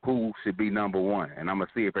who should be number 1, and I'm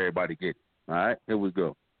gonna see if everybody gets it. All right, here we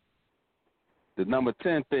go. The number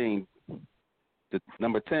 10 thing, the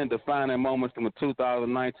number 10 defining moments from the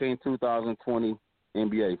 2019-2020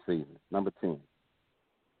 NBA season. Number 10.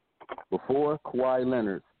 Before Kawhi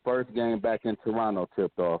Leonard's first game back in Toronto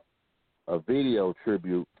tipped off, a video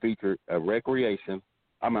tribute featured a recreation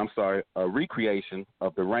of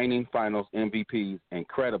the reigning Finals MVP's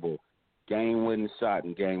incredible game-winning shot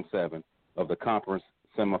in Game 7 of the conference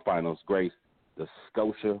semifinals graced the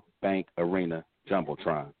Scotiabank Arena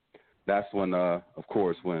Jumbotron. That's when, of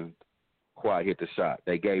course, when Kawhi hit the shot.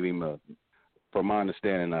 They gave him, from my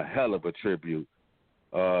understanding, a hell of a tribute.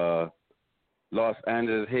 Los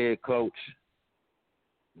Angeles head coach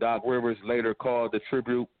Doc Rivers later called the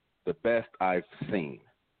tribute the best I've seen.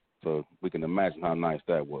 So we can imagine how nice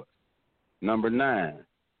that was. Number 9,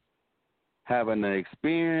 having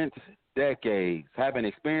experienced decades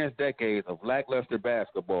of lackluster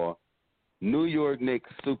basketball, New York Knicks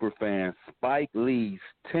superfan Spike Lee's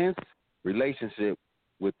tense relationship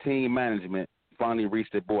with team management finally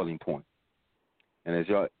reached a boiling point. And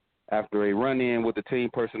after a run-in with the team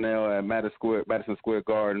personnel at Madison Square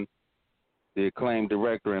Garden, the acclaimed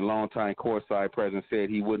director and longtime courtside president said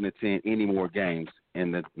he wouldn't attend any more games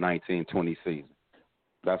in the 1920 season.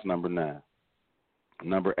 That's number 9.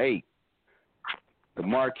 Number 8, the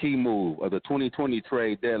marquee move of the 2020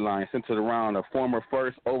 trade deadline centered around a former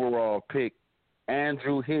first overall pick,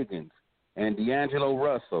 Andrew Higgins, and D'Angelo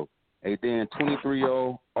Russell, a then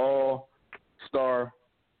 23-year-old all-star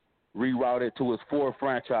rerouted to his 4th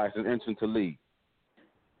franchise and entering the league.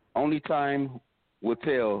 Only time will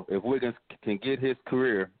tell if Wiggins can get his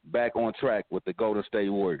career back on track with the Golden State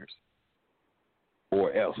Warriors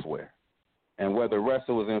or elsewhere, and whether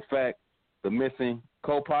Russell is in fact the missing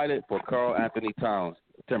co-pilot for Karl Anthony Towns,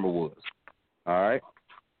 Timberwolves. All right.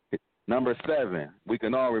 Number 7, we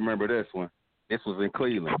can all remember this one. This was in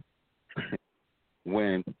Cleveland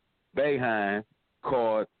when Boeheim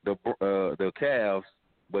called the Cavs,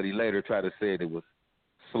 but he later tried to say it was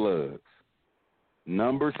slugs.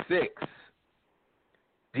 Number 6,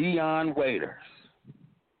 Dion Waiters.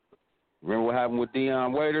 Remember what happened with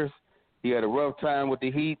Dion Waiters? He had a rough time with the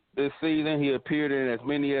Heat this season. He appeared in as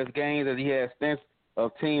many games as he had stints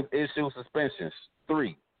of team issue suspensions.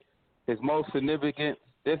 3, his most significant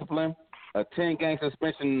discipline, a 10-game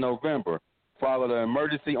suspension in November, followed an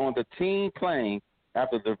emergency on the team plane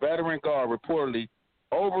after the veteran guard reportedly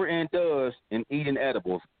overindulged in eating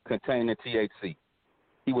edibles containing THC.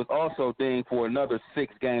 He was also dinged for another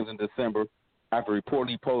 6 games in December after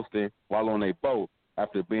reportedly posting while on a boat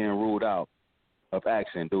after being ruled out of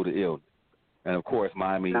action due to illness. And, of course,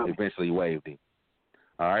 Miami eventually waived him.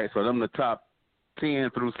 All right, so them the top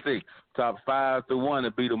 10 through 6. Top 5 through 1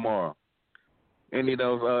 to be tomorrow. Any of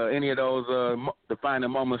those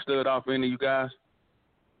defining moments stood out for any of you guys?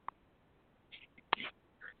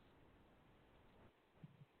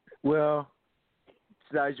 Well,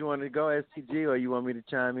 Slides, you want to go STG or you want me to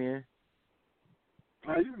chime in?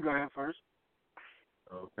 You can go ahead first.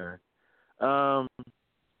 Okay.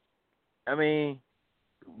 I mean,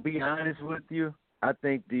 be honest with you, I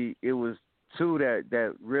think it was 2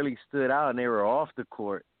 that really stood out, and they were off the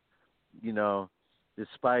court. You know, the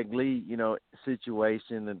Spike Lee,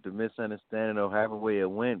 situation and the misunderstanding of however way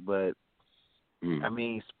it went. But, I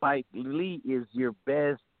mean, Spike Lee is your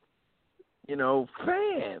best,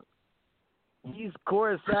 fan. He's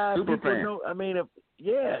courtside. Super People fan. know. I mean,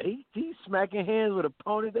 he's smacking hands with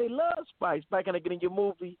opponents. They love Spike. Spike, can I get in your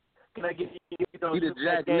movie? Can I get He's the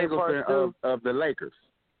Jack Nicholson of the Lakers.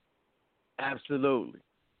 Absolutely.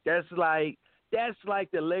 That's like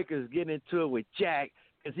the Lakers getting into it with Jack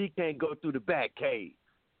because he can't go through the back cave.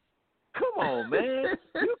 Come on, man.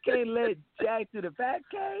 You can't let Jack through the back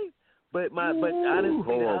cave. But honestly,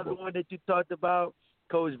 the other one that you talked about,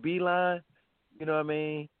 Coach Beilein, you know what I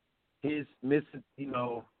mean? His missing,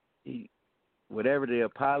 whatever the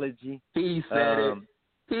apology. He said it.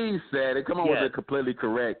 He said it. Come on, was it completely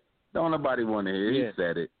correct? Don't nobody want to hear. He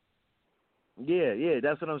said it. Yeah,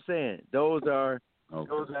 that's what I'm saying. Those are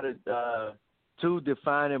the 2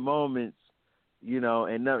 defining moments,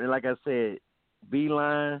 and like I said,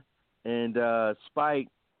 Beilein and Spike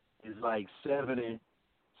is like 7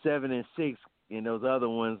 and 6, and those other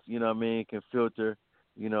ones, can filter,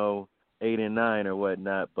 8 and 9 or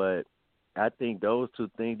whatnot. But I think those 2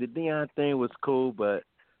 things, the Deion thing was cool, but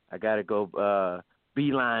I gotta go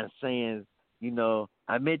Beilein saying,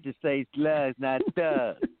 I meant to say slugs, not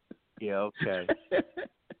thugs. Yeah, okay.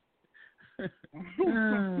 What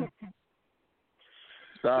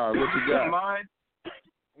you got? Mine,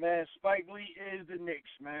 man, Spike Lee is the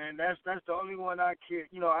Knicks, man. That's the only one I care.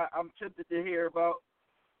 I'm tempted to hear about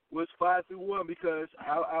was 5 through 1 because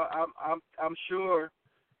I'm sure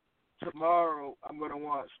tomorrow I'm gonna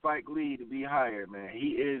want Spike Lee to be higher, man.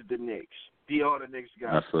 He is the Knicks. He all the Knicks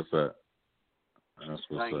guys. That's what's up. He's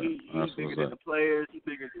bigger than the players. He's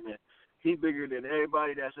bigger than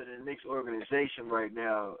everybody that's in the Knicks organization right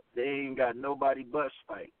now. They ain't got nobody but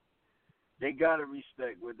Spike. They gotta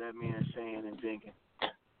respect what that man is saying and thinking.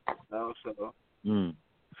 So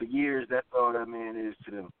for years, that's all that man is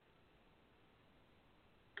to them.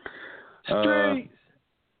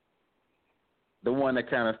 The one that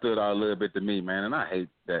kind of stood out a little bit to me, man, and I hate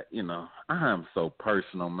that, I'm so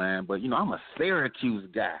personal, man, but, I'm a Syracuse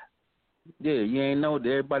guy. Yeah, you ain't know that.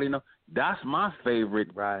 Everybody know. That's my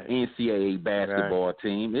favorite NCAA basketball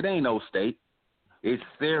team. It ain't no State. It's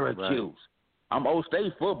Syracuse. Right. I'm O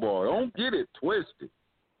State football. Don't get it twisted.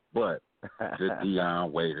 But the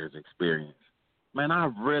Deion Waiters experience. Man, I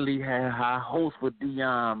really had high hopes for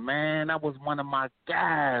Deion, man. That was one of my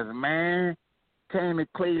guys, man. Came to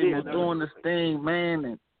Cleveland, was doing this thing, man.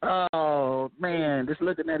 And, oh, man, just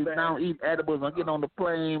looking at him now, eating edibles and getting on the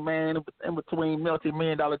plane, man, in between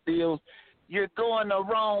multi-million-dollar deals. You're going the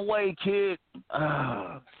wrong way, kid.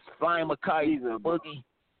 Flying a kite, boogie.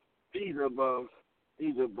 He's a bum.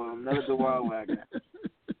 Another DeWild Wagner.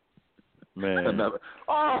 Man.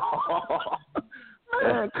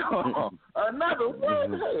 Man, come on. Another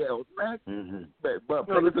one? Hell, man. Mm-hmm. But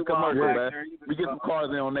play this a commercial, man. We get some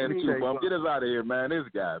cars in on there to keep up. Get us out of here, man. This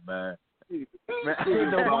guy, man. When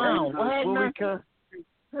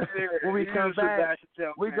we come back,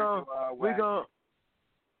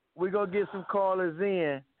 we're gonna get some callers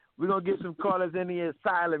in. We're gonna get some callers in the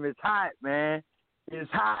asylum. It's hot, man. It's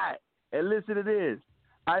hot. And listen to this.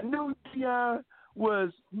 I knew Deion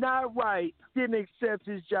was not right, didn't accept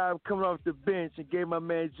his job coming off the bench and gave my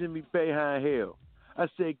man Jimmy Boeheim hell. I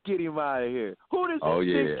said, get him out of here. Who does he think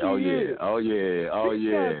he is? He's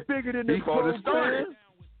not bigger than the program.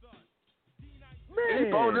 Man. He's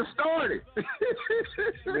supposed to start it.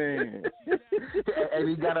 Man. And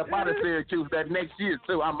he got up out of Syracuse that next year,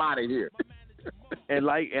 too. I'm out of here. and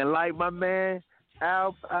like my man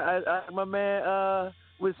Al, my man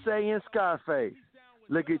was saying Scarface,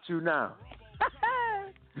 look at you now.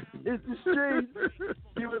 It's the street.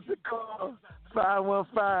 Give us a call,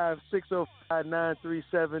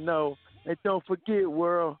 515-605-9370. And don't forget,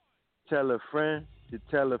 world, tell a friend to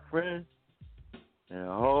tell a friend and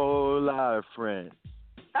a whole lot of friends.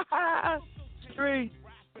 Street.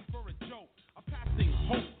 For a joke, a passing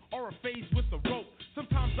hope or a phase with the rope.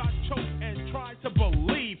 Sometimes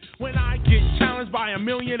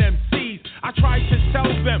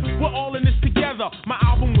of them. We're all in this together. My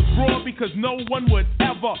album was raw because no one would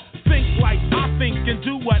ever think like I think and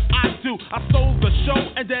do what I do. I sold the show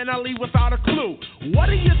and then I leave without a clue. What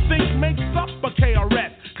do you think makes up a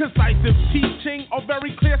KRS? Concisive teaching or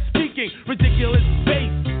very clear speaking? Ridiculous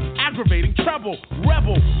bass, aggravating treble,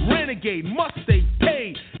 rebel, renegade, must stay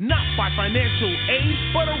paid. Not by financial aid,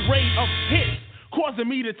 but a rate of hits, causing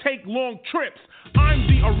me to take long trips. I'm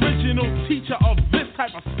the original teacher of this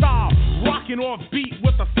type of style, rocking off beat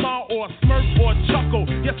with a smile or a smirk or a chuckle.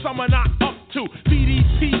 Yes, some are not up to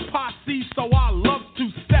BDP posse, so I love to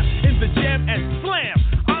step in the jam and slam.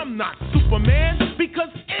 I'm not Superman because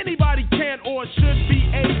anybody can or should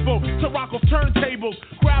be able to rock off turntables,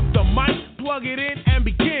 grab the mic, plug it in and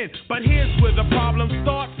begin. But here's where the problem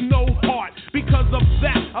starts, no heart. Because of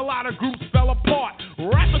that, a lot of groups fell apart.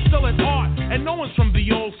 Rap is still an art, and no one's from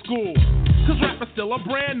the old school. Cause rap is still a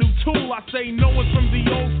brand new tool. I say no one's from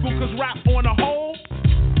the old school, cause rap on the whole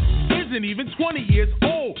isn't even 20 years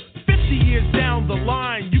old. 50 years down the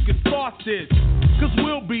line, you can start this. Cause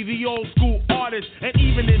we'll be the old school artists, and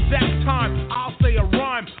even in that time, I'll say a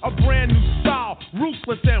rhyme, a brand new style,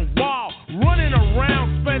 ruthless and wild, running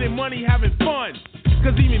around, spending money, having fun.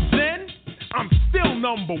 Cause even then, I'm still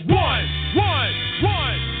number one.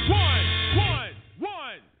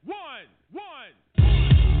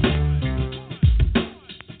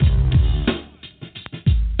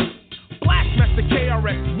 Blastmaster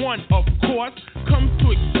KRS-One, of course, comes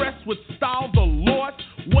to express with style the lost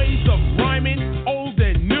ways of rhyming, old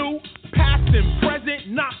and new, past and present.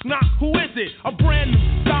 Knock, knock, who is it? A brand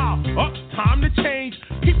new style. Time to change.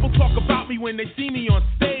 People talk about me when they see me on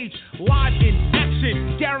stage, live in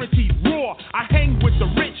action, guaranteed raw. I hang with the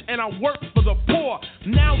rich and I work for the poor.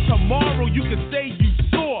 Now tomorrow you can say you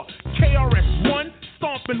saw KRS-One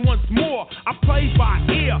stomping once more. I play by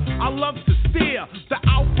ear, I love to steer the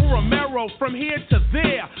Alfa Romero from here to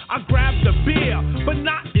there. I grab the beer, but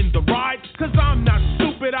not in the ride, cause I'm not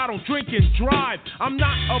stupid, I don't drink and drive. I'm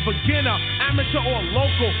not a beginner, amateur or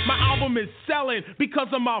local. My album is selling because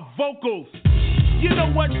of my vocals. You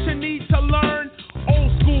know what you need to learn?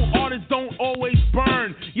 Old school artists don't always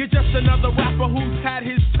burn. You're just another rapper who's had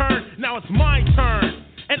his turn. Now it's my turn,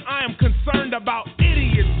 and I am concerned about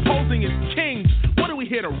idiots posing as kings. What are we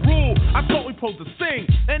here to rule? I thought we supposed to sing,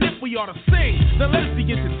 and if we ought to sing, then let us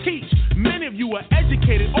begin to teach. Many of you are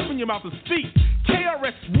educated, open your mouth to speak.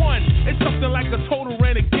 KRS-One is something like a total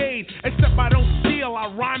renegade, except I don't steal,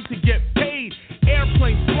 I rhyme to get paid.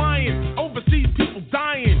 Airplanes flying, overseas people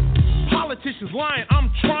dying, politicians lying.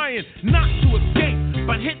 I'm trying not to escape,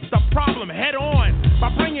 but hit the problem head on by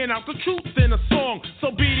bringing out the truth in a song. So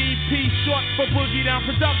BDP, short for Boogie Down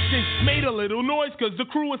Productions, made a little noise cause the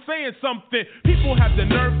crew was saying something. People have the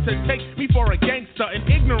nerve to take me for a gangster, an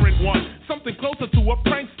ignorant one, something closer to a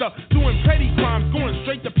prankster, doing petty crimes, going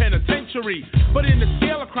straight to penitentiary. But in the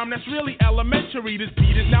scale of crime, that's really elementary. This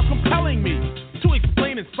beat is now compelling me to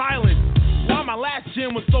explain in silence why my last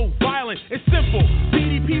gym was so violent. It's simple,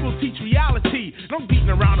 BDP will teach reality. No beating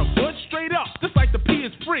around a bush, straight up, just like the P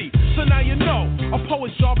is free. So now you know, a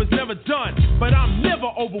poet's job is never done. But I'm never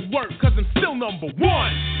overworked, cause I'm still number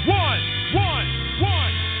one.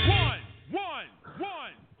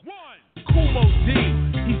 Kumo D,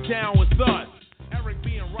 he's down with us. Eric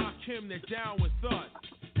B and Rakim, they're down with us.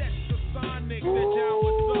 Sonic, they're down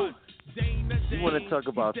with us. Dana, you want to talk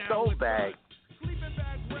about Soul Bag?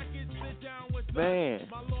 Man,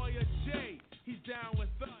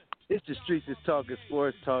 it's the Streets is Talking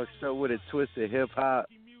Sports Talk Show with a twist of hip hop.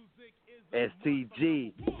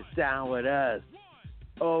 STG is down with us.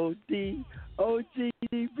 OGDB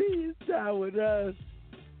is down with us.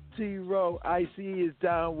 T-Row ICE is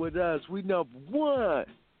down with us. We number one.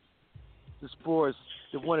 The sports,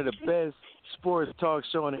 one of the best sports talk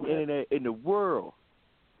show on the internet in the world.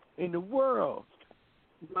 In the world.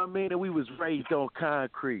 You know what I mean? And we was raised on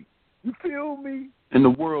concrete. You feel me? In the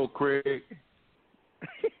world, Craig.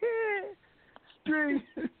 Street.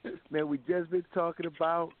 Man, we just been talking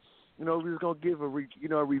about, we was gonna give a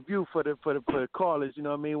review for the callers. You know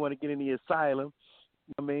what I mean? Want to get in the asylum.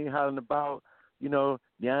 You know what I mean? Hollering about,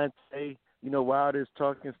 Deontay. Wilder's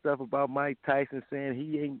talking stuff about Mike Tyson,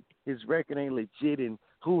 saying his record ain't legit, and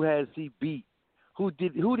who has he beat? Who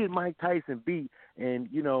did Mike Tyson beat? And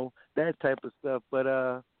that type of stuff. But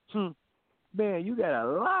man, you got a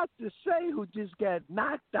lot to say. Who just got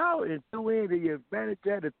knocked out and threw in the advantage,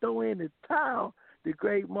 had to throw in the towel. The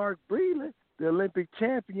great Mark Breland, the Olympic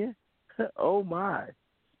champion. Oh my!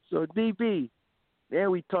 So DB,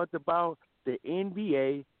 then we talked about the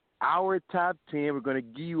NBA, our top 10. We're gonna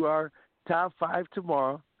give you our top 5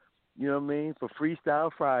 tomorrow. You know what I mean? For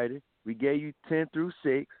Freestyle Friday, we gave you 10 through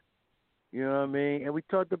 6. You know what I mean? And we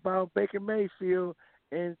talked about Baker Mayfield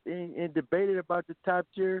and debated about the top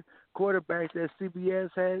tier quarterbacks that CBS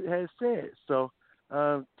has said. So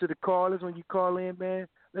to the callers, when you call in, man,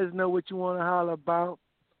 let us know what you want to holler about.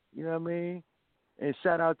 You know what I mean? And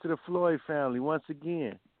shout out to the Floyd family once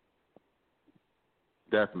again.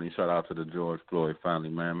 Definitely shout out to the George Floyd family,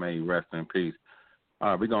 man. May he rest in peace. All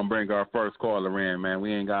right, we're going to bring our first caller in, man.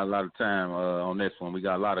 We ain't got a lot of time on this one. We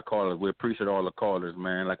got a lot of callers. We appreciate all the callers,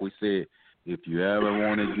 man. Like we said, if you ever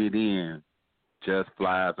want to get in, just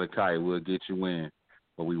fly as a kite. We'll get you in.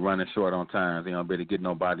 But we running short on time. So you don't better get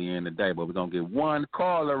nobody in today. But we're going to get one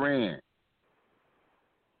caller in.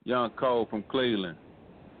 Young Cole from Cleveland.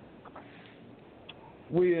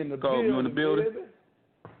 We in the Cole, building. You in the building?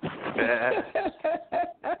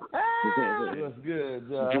 What's good,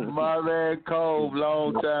 John? My man Cole,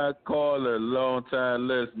 long time caller, long time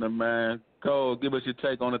listener, man. Cole, give us your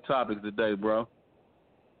take on the topics today, bro.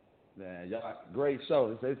 Man, y'all, great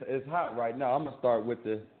show. It's hot right now. I'm gonna start with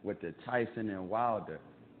the Tyson and Wilder,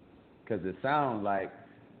 because it sounds like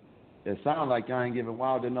y'all ain't giving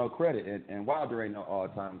Wilder no credit, and Wilder ain't no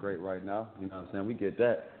all-time great right now. You know what I'm saying? We get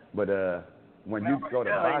that, but when you go to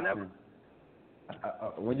boxing.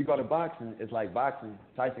 When you go to boxing, it's like boxing.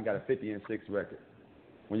 Tyson got a 50-6 record.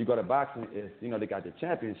 When you go to boxing, it's they got the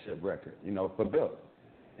championship record, for belts.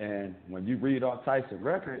 And when you read off Tyson's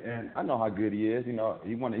record, and I know how good he is, he's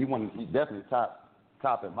definitely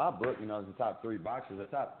top in my book. He's the top 3 boxers, or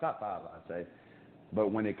top 5, I'd say.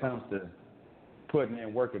 But when it comes to putting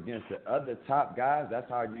in work against the other top guys,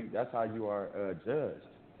 that's how you are judged.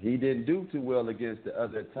 He didn't do too well against the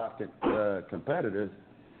other top competitors.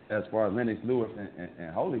 As far as Lennox Lewis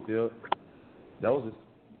and Holyfield, those are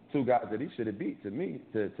 2 guys that he should have beat, to me,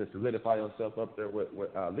 to solidify himself up there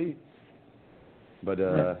with Ali. But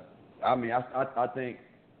I mean, I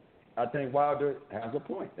think Wilder has a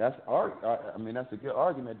point. That's a good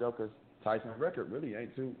argument though, because Tyson's record really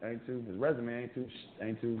ain't too. His resume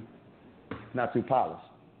not too polished.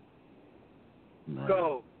 Right.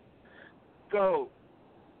 Go.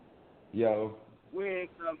 Yo. We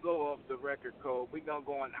ain't gonna go off the record code. We gonna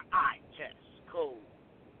go on the eye test code.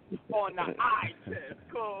 On the eye test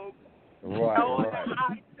code. Right. On the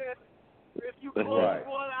eye test. If you close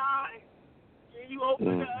one eye and you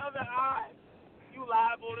open the other eye, you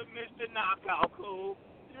liable to miss the knockout code.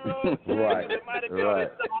 You know what I'm saying? Right. It might have been on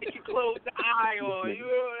the side you closed the eye on.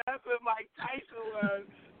 That's what Mike Tyson was.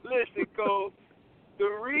 Listen, Cole. The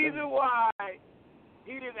reason why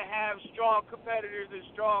he didn't have strong competitors and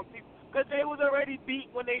strong people. Because they was already beat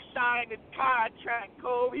when they signed the contract,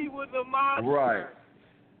 Cole. He was a monster. Right.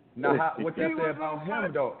 Now, what that say about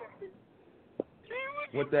him, though?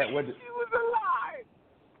 He was alive,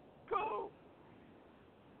 Cole.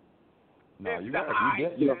 No, you're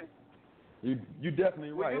right. You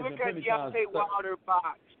definitely right. When you look at Deontay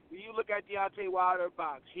Wilder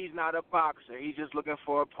box, he's not a boxer. He's just looking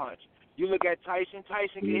for a punch. You look at Tyson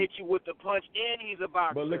can hit you with the punch, and he's a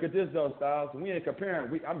boxer. But look at this, though, Styles. We ain't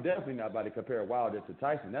comparing. I'm definitely not about to compare Wilder to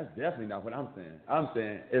Tyson. That's definitely not what I'm saying. I'm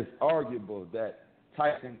saying it's arguable that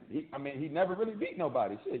Tyson, he never really beat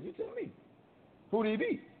nobody. Shit, you tell me. Who did he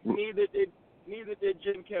beat? Neither did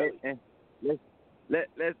Jim Kelly. Let's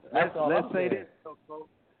say this.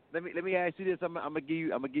 Let me ask you this. I'm gonna give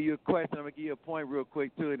you a question. I'm gonna give you a point real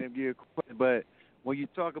quick too, and then give you a question. But when you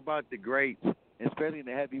talk about the greats, especially in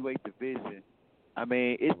the heavyweight division,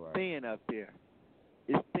 it's thin up there.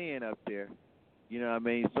 It's thin up there. You know what I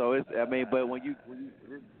mean? So but when you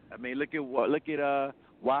look at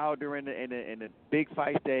Wilder in the big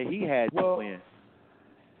fight that he had to win.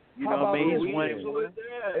 You know what I mean? He's won.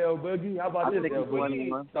 El Boogie, how about this? El Boogie.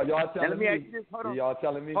 So y'all telling me? Y'all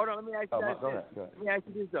telling me? Hold on. Let me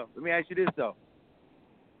ask you this though.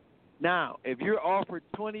 Now, if you're offered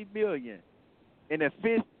 $20 million in a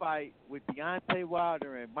fist fight with Deontay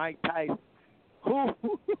Wilder and Mike Tyson, who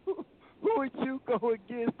would you go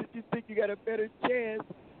against that you think you got a better chance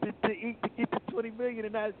to get the $20 million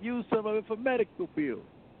and not use some of it for medical bills?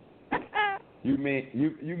 You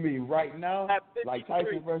mean right now? Like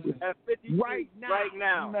Tyson versus right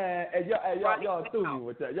now. Man, y'all threw me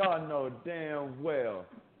with that. Y'all know damn well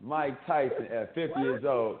Mike Tyson at 50 years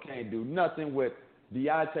old can't do nothing with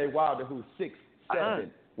Deontay Wilder, who's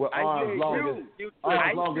 6'7", with arms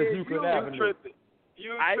long as you could have.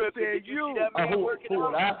 I said you. Did you see that man working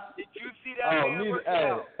out? Did you see that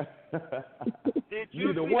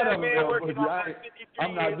man working out at 53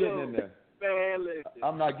 I'm not getting in there. Man, listen.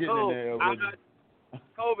 I'm not getting in there.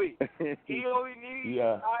 Kobe, he only needs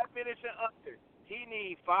 5 minutes and under. He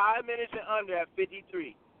needs 5 minutes and under at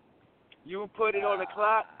 53. You put it on the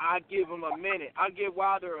clock, I give him a minute. I give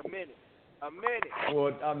Wilder a minute.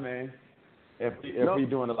 Well, if we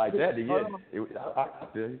doing it like that, then yeah, I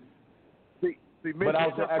feel you. But I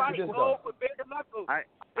was going to ask you this, though.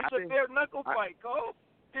 It's a bare knuckle fight, Cole.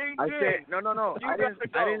 I said, no.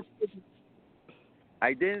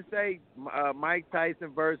 I didn't say Mike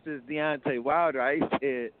Tyson versus Deontay Wilder. I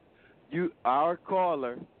said, our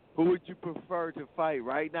caller, who would you prefer to fight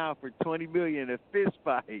right now for $20 million in a fist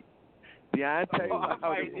fight? Deontay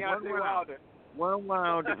Wilder. One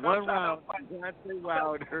round, Deontay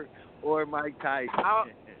Wilder or Mike Tyson.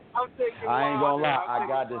 I'm taking I ain't gonna lie.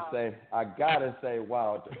 Wilder. I gotta say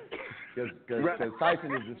Wilder, because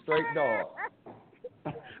Tyson is a straight dog.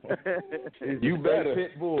 You better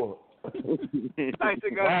pit bull.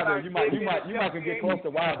 Wilder, you might can get close to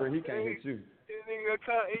Wilder. He can't hit you.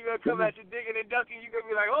 He's gonna come at you digging and ducking. You're gonna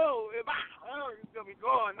be like, it's gonna be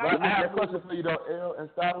gone. Right, I have a question for you though, L and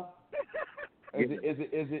Style. Is it?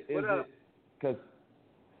 Because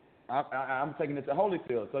I'm taking it to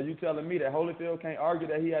Holyfield. So you telling me that Holyfield can't argue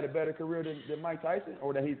that he had a better career than Mike Tyson,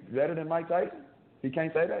 or that he's better than Mike Tyson? He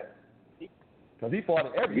can't say that? Because he fought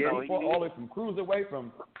in everything. He fought all the way from cruiserweight,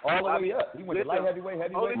 from all the way up. He went to light heavyweight,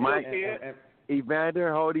 and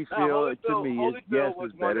Evander Holyfield, to me,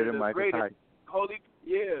 is better than Mike Tyson.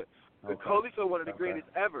 Holyfield one of the greatest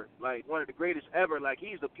ever. Like, one of the greatest ever. Like,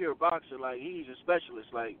 he's a pure boxer. Like, he's a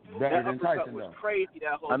specialist. Like, better that than uppercut Tyson, was though. crazy,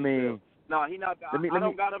 that Holyfield. I mean, no, he not. I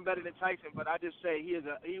don't got him better than Tyson, but I just say he up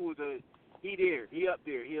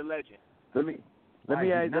there. He a legend. Let me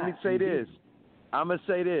say this. I'm gonna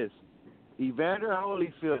say this. Evander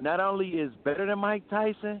Holyfield not only is better than Mike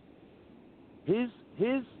Tyson, his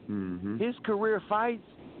career fights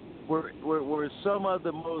were some of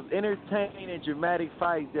the most entertaining and dramatic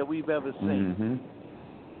fights that we've ever seen. Mm-hmm.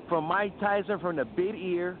 From Mike Tyson, from the big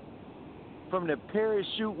ear, from the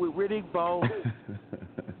parachute with Riddick Bowe.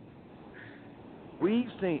 We've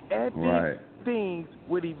seen epic things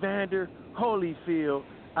with Evander Holyfield.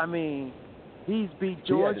 I mean, he's beat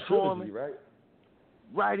George Foreman.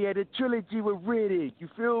 Right, he had a trilogy with Riddick. You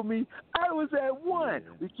feel me? I was at one.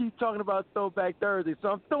 We keep talking about Throwback Thursday, so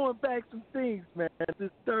I'm throwing back some things, man,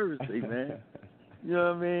 this Thursday, man. You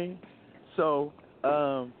know what I mean? So,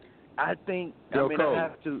 I think, Cole. I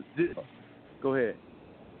have to. Go ahead.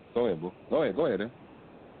 Go ahead, boo. Go ahead, then.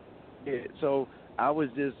 Yeah, so I was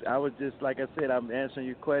just, like I said, I'm answering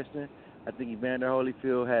your question. I think Evander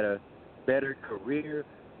Holyfield had a better career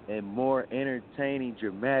and more entertaining,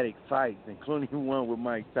 dramatic fights, including one with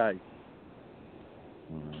Mike Tyson.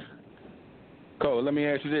 Cole, let me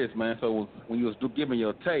ask you this, man. So when you was giving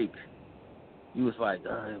your take, you was like,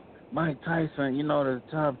 Mike Tyson, the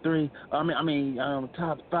top three.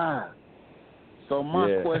 Top five. So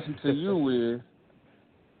my question to you is,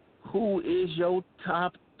 who is your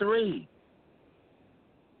top three?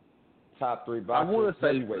 Top three boxers. I would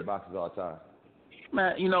say heavyweight boxers all the time.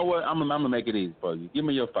 Man, you know what? I'm gonna make it easy for you. Give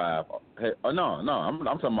me your five. Hey, no, I'm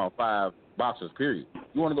talking about five boxers. Period.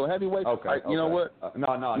 You want to go heavyweight? Okay. You know what?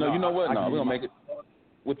 No. You know what? No, we're gonna make it.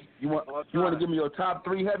 You want to give me your top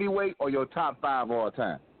three heavyweight or your top five all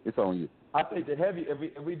time? It's on you. I think the heavy.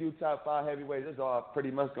 If we do top five heavyweights, it's all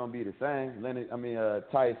pretty much gonna be the same.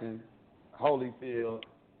 Tyson, Holyfield,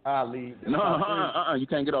 Ali. No, you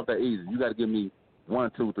can't get off that easy. You got to give me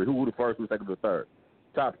 1, 2, 3. Who the first, who the second, who the third?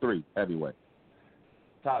 Top three heavyweight.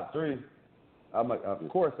 Top three. Of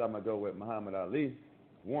course, I'm gonna go with Muhammad Ali.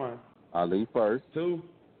 1. Ali first. 2.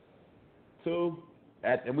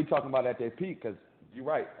 And we talking about at their peak, because you're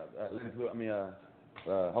right.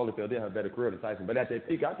 Holyfield did have a better career than Tyson, but at their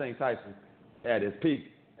peak, I think Tyson, at his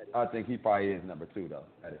peak, I think he probably is number 2 though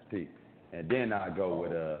at his peak. And then I go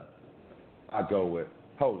with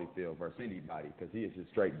Holyfield versus anybody, because he is a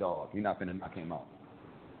straight dog. You're not finna knock him out.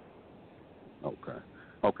 Okay.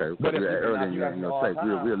 But if earlier in your take,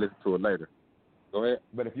 we'll listen to it later. Go ahead.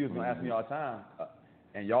 But if you was gonna ask me all the time,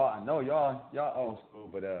 and y'all, I know y'all old school,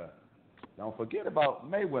 but don't forget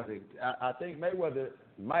about Mayweather. I think Mayweather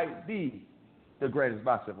might be the greatest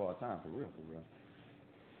boxer of all time, for real.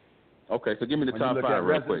 Okay, so give me the top 5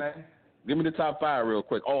 real quick. Give me the top 5 real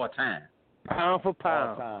quick, all time. Pound for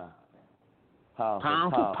pound. All time.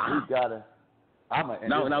 Pound for pound. We gotta.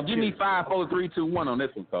 Now give me 5, 4, 3, 2, 1 on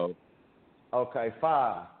this one, Cole. Okay,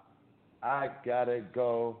 5. I gotta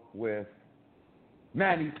go with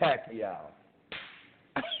Manny Pacquiao.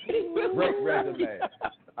 Great resume.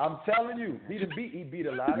 I'm telling you, he beat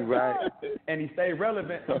a lot of guys, and he stayed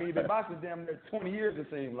relevant. I mean, he's been boxing damn near 20 years, it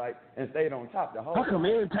seems like, and stayed on top the whole time. How come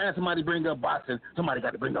every time somebody bring up boxing, somebody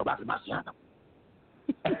got to bring up boxing?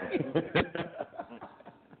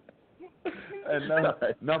 And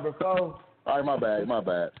number 4. All right, my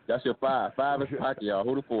bad. That's your 5. 5 is Pacquiao.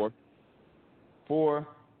 Who the 4? 4,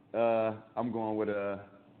 I'm going with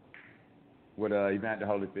with Evander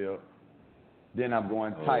Holyfield. Then I'm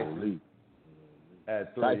going Tyson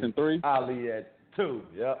at 3. Tyson 3? Ali at 2.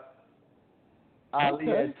 Yep.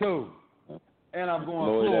 Ali at 2. And I'm going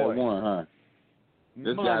Floyd at 1, huh?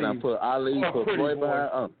 This guy done put Ali, put Floyd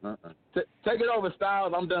behind. Take it over,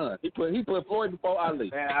 Styles. I'm done. He put Floyd before Ali.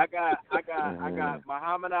 Man, I got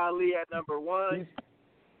Muhammad Ali at number 1.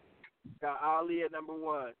 Got Ali at number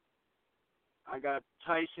 1. I got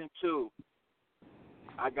Tyson 2.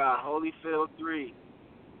 I got Holyfield 3.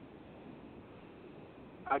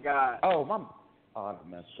 I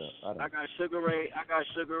messed up. I got Sugar Ray. I got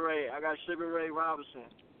Sugar Ray Robinson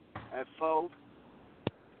at 4.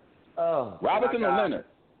 Oh, Robinson or Leonard?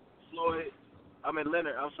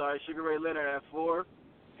 Leonard. I'm sorry, Sugar Ray Leonard at 4,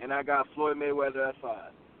 and I got Floyd Mayweather at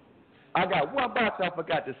 5. I got one boxer I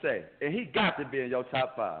forgot to say, and he got to be in your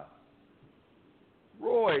top 5.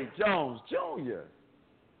 Roy Jones Jr.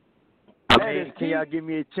 Hey, can y'all give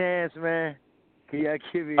me a chance, man? Can y'all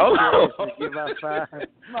give me a chance to give out 5?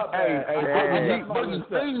 Hey, Boogie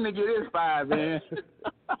Sting to get his 5, man.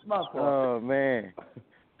 My fault. Oh, man,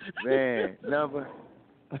 number.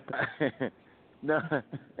 No,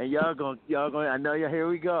 and y'all gonna. I know y'all. Here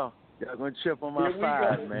we go. Y'all gonna trip on my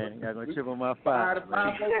 5, man. Y'all gonna trip on my 5. 5,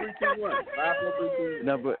 4, 3, 2, 1. 5, 4, 3, 2, 1.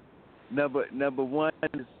 Number 1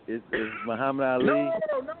 is Muhammad Ali.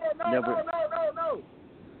 No.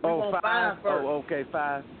 Oh, 5. Oh, okay,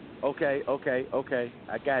 5. Okay.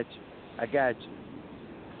 I got you.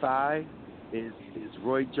 5 is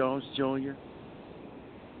Roy Jones Jr.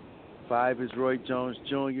 5 is Roy Jones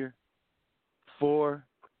Jr. 4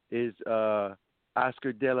 is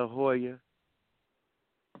Oscar De La Hoya.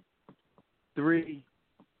 3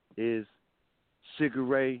 is Sugar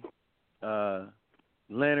Ray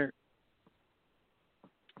Leonard.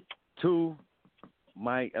 3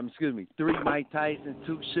 Mike Tyson,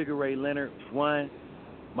 2 Sugar Ray Leonard, 1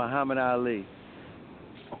 Muhammad Ali.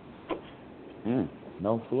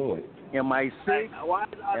 No Floyd. Am I 6? Why is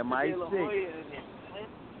Oscar De La Hoya in there?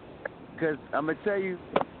 Because I'm gonna tell you,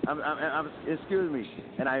 excuse me,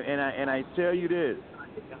 and I tell you this.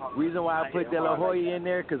 Reason why I put De La Hoya in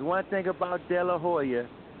there, because one thing about De La Hoya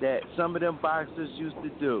that some of them boxers used to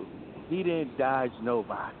do, he didn't dodge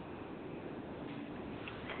nobody.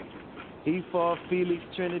 He fought Felix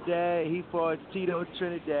Trinidad. He fought Tito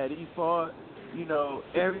Trinidad. He fought,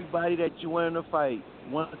 everybody that you wanted to fight.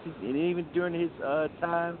 And even during his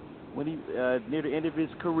time when he near the end of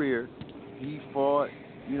his career, he fought.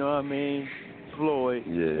 Floyd.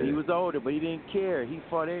 Yeah. He was older, but he didn't care. He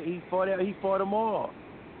fought them all.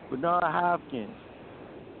 Bernard Hopkins,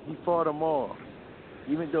 he fought them all.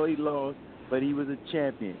 Even though he lost, but he was a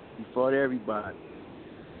champion. He fought everybody.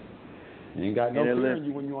 You ain't got no fear in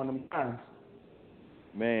you when you on them times.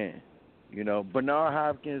 Man, Bernard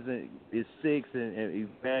Hopkins is 6 and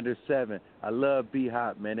Evander 7. I love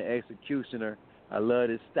B-Hop, man, the executioner. I love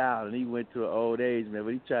his style, and he went to an old age, man,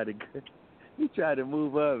 but he tried to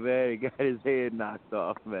move up, man. He got his head knocked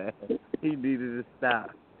off, man. He needed to stop.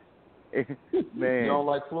 Man. You don't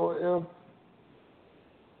like Floyd, M?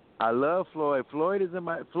 I love Floyd. Floyd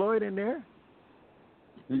in there?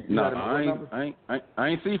 No, I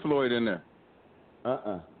ain't see Floyd in there.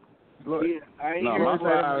 Floyd. Yeah, no, my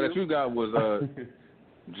 5 that you got was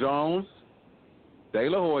Jones, De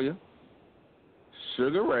La Hoya,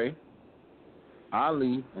 Sugar Ray,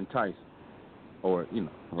 Ali, and Tyson. Or,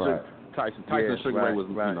 right. Tyson and Sugar Ray was,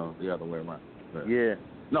 the other way around. But yeah.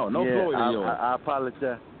 No Floyd in yours. I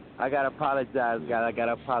apologize. I gotta apologize, guys. I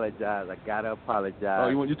gotta apologize.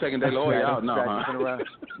 Oh, you taking De La Hoya out? No, huh?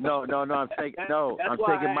 No. I'm taking. That's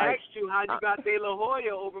why I asked you how you got De La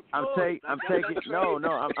Hoya over Floyd.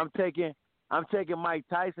 I'm taking Mike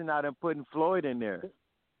Tyson out and putting Floyd in there.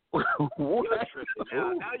 What?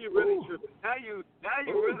 Now you really tripping. Now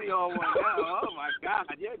you really on one now. Oh my God!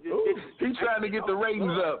 He's trying to get the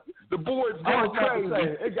ratings up. The board's going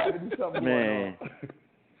crazy. It got to be something man.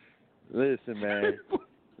 Listen, man.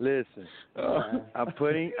 Listen. I'm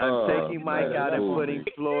taking Mike out and putting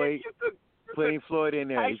Floyd in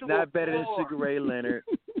there. He's not better than Sugar Ray Leonard.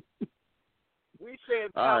 We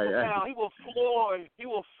said pound for pound. He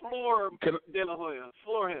will floor De La Hoya.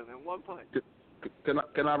 Floor him in one punch.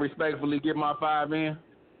 Can I respectfully get my 5 in?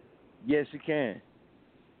 Yes, you can.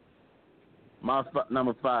 My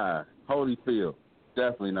number 5, Holyfield,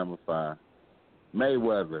 definitely number 5.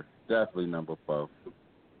 Mayweather, definitely number 4.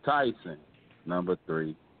 Tyson, number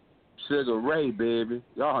 3. Sugar Ray, baby.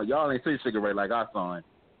 Y'all ain't see Sugar Ray like I saw him.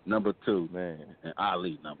 Number 2. Man. And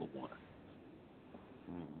Ali, number 1.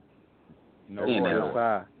 No Roy.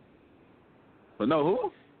 5. But no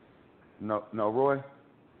who? No Roy.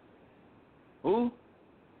 Who?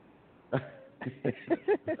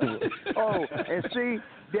 Oh, and see,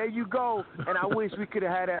 there you go. And I wish we could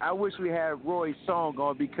have had that. I wish we had Roy's song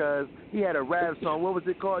on because he had a rap song. What was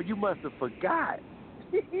it called? You must have forgot.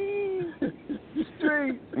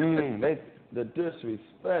 Street. The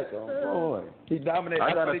disrespect on Roy. He dominated.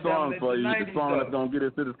 I got a song for you. The The song that's gonna get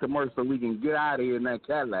us to this commercial so we can get out of here in that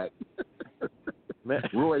Cadillac.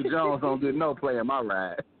 Roy Jones don't get no play in my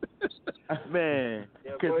ride. Man,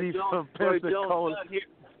 because he's from Pensacola.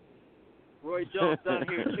 Roy Jones done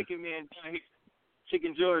here. Chicken Man done here.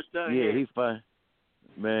 Chicken George done here. Yeah, he's fine.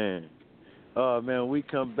 Man. Oh, man, we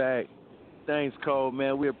come back. Thanks, Cole,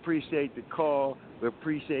 man. We appreciate the call. We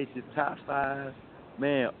appreciate your top five.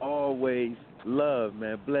 Man, always love,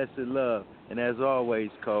 man. Blessed love. And as always,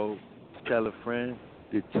 Cole, tell a friend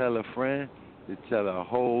to tell a friend to tell a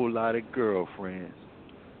whole lot of girlfriends.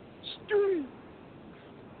 Street.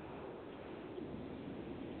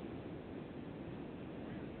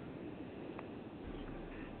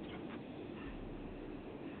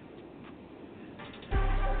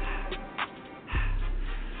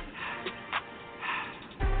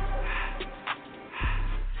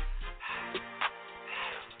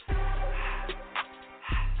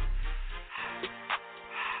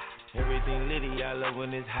 Everything litty, I love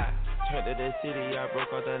when it's hot. Turned to the city, I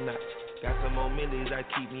broke all the knots. Got some more millies, I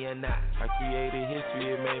keep me a knot. I created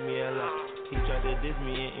history, it made me a lot. He tried to diss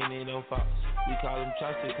me and it don't fall. We call them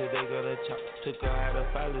chopsticks cause they gonna chop. Took her out of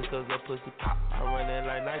filers cause her pussy pop. I run it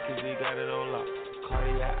like Nike, we got it on lock.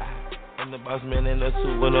 Cardiac eye. I'm the boss man in a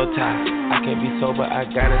suit with no tie. I can't be sober, I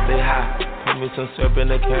gotta stay high. Put me some syrup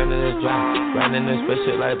in the can and it's dry. Riding the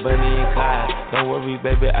special like Bunny and Clyde. Don't worry,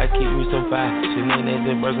 baby, I keep me some fire. She named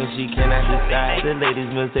and Birkin, she cannot decide. The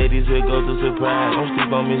ladies Mercedes will go to surprise. Don't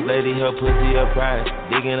sleep on Miss Lady, her pussy a prize.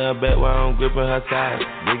 Digging her back while I'm gripping her side.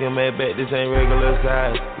 Digging my back, this ain't regular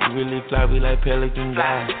size. We really fly, we like pelican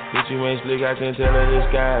guys. Bitch, you ain't slick, I can tell her the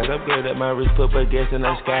skies. Upgrade at my wrist, put her gas in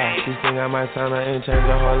the sky. She think I might sign her and change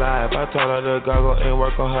her whole life. I told her to goggle and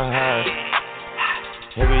work on her highs.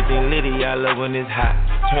 Everything litty, I love when it's hot.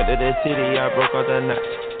 Turned to the city, I broke all the knots.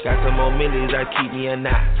 Got some more millies, I keep me a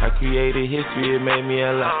knot. I created history, it made me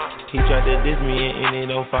a lot. He tried to diss me and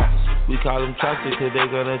it don't fox. We call them chopsticks cause they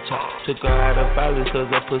gonna chop. Took her out of filers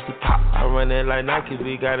cause her pussy pop. I run it like Nike,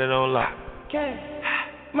 we got it on lock. Cash,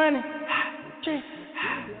 money, check,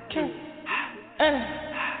 cash,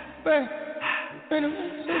 burn,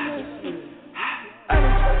 I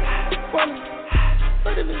just want it.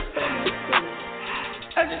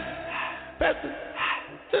 I just passed it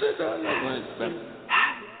to the door like one spell.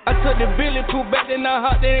 I took the Billy coupe back, then I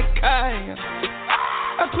hopped in the car.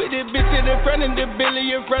 I put this bitch in the front of the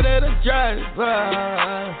Billy in front of the driver.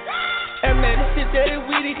 And man, this shit that is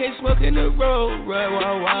weedy, can't smoke in the road. Right,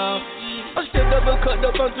 wow. I'm still double cut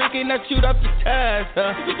up, I'm drinking, I shoot off the tires.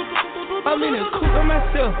 I'm in the coupe by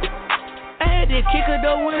myself. I had to kick her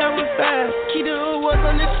though when I was 5. Keep the old ones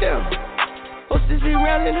on the shelf. Hostess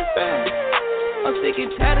around in the fire. I'm sick and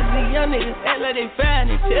tired of these young niggas act like they fine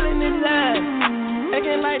and telling their lies.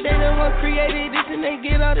 Acting like they the one created this and they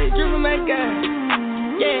get all this drip from that guy.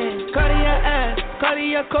 Yeah, Cartier eyes,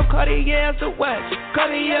 Cartier coat, Cartier the watch,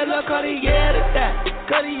 Cartier look, Cartier the thigh,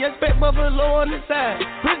 Cartier spec buffalo on the side.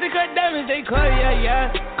 Pussy cut diamonds, they Cartier,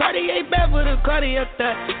 yeah. Cartier back for the Cartier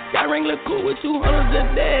thigh. Got Wrangler cool with 200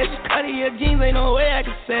 a dash. Cartier jeans, ain't no way I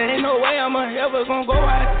can say. Ain't no way I'm ever gonna go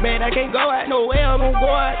out. Man, I can't go out, no way I'm gonna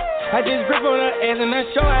go out. I just grip on her ass and I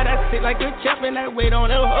show out. I sit like a champ and I wait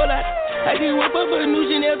on her whole lot. I just whip up a new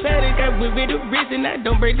Chanel paddock. I whip it the wrist and I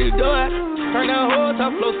don't break the door out. Turn the whole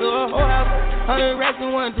top floor to a whole house. 100 racks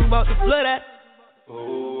and 1, 2 about to flood out.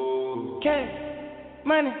 Cash,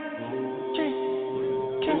 money, check,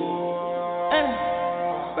 cash,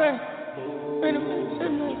 burn,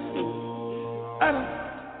 I don't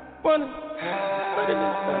wanna put it in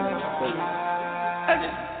I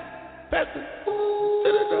just passed it to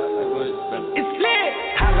the door like what it's It's lit!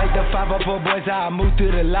 I like the 504 boys, I move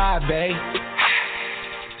through the live, babe.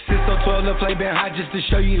 Since 12 the play been hot just to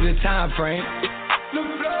show you the time frame.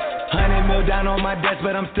 100 mil down on my desk,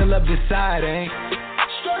 but I'm still up the side, ain't.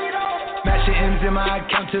 Matching M's in my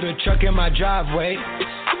account to the truck in my driveway.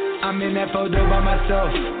 I'm in that photo by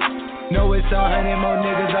myself. Know it's 100 more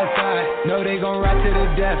niggas outside. Know they gon' ride to the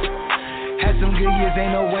death. Had some good years,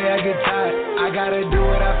 ain't no way I get tired. I gotta do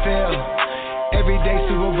what I feel. Every day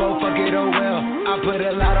Super Bowl, fuck it, oh well. I put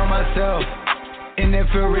a lot on myself. And then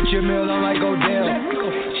for Richard Mill, I'm like Odell.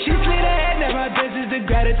 She slid ahead, now my best is the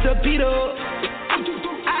gratitude torpedo.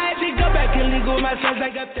 I had to go back and legal my sons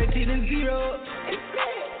like I'm 13-0.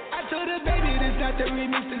 I told her, baby, this not the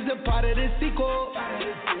remix, this is a part of the sequel.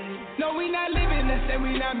 No, we not living the same,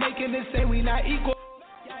 we not making the same, we not equal.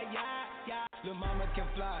 Yeah. Lil' mama can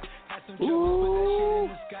fly. Had some troubles, put that shit in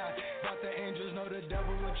the sky. Thought the angels know the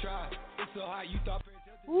devil would try. It's so hot, you thought.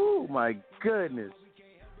 Ooh, my goodness.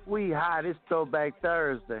 We hot. It's Throwback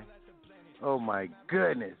Thursday. Oh, my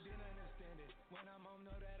goodness.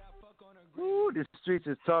 Ooh, the Streets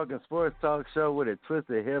is Talking sports talk show with a twist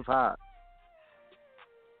of hip-hop.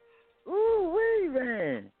 Ooh, wee,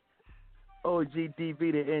 man. OGDB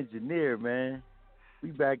the engineer, man.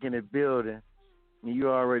 We back in the building. And you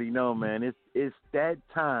already know, man, it's that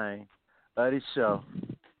time of the show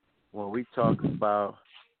when we talk about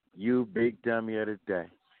you big dummy of the day.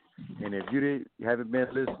 And if you haven't been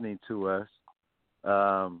listening to us,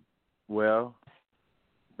 well,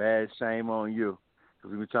 bad shame on you.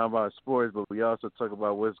 Because we were talking about sports, but we also talk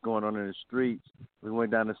about what's going on in the streets. We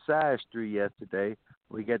went down the side street yesterday.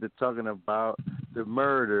 We got to talking about the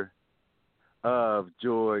murder of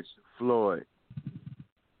George Floyd.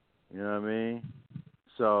 You know what I mean?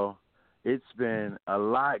 So it's been a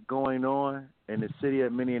lot going on in the city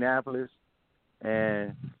of Minneapolis,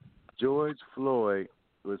 and George Floyd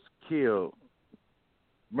was killed,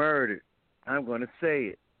 murdered. I'm going to say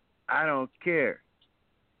it. I don't care.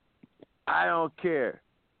 I don't care.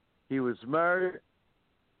 He was murdered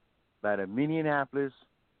by the Minneapolis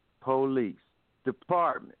Police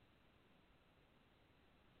Department.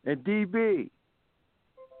 And DB,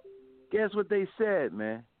 guess what they said,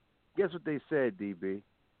 man? Guess what they said, DB?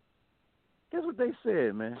 Guess what they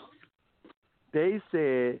said, man? They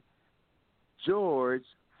said George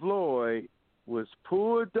Floyd was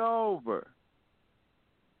pulled over.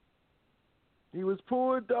 He was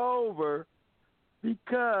pulled over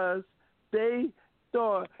because they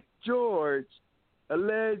thought George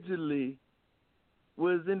allegedly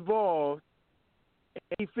was involved,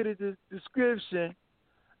 and he fitted the description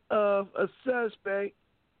of a suspect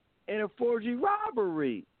in a forgery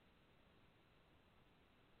robbery.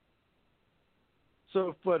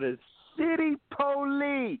 So for the city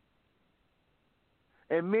police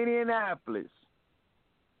in Minneapolis,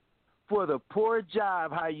 for the poor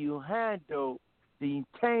job how you handle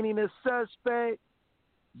detaining a suspect,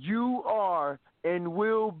 you are and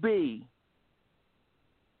will be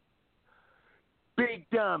big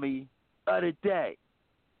dummy of the day.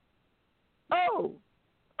 Oh,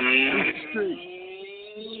 street.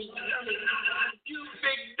 You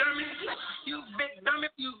big dummy, you big dummy,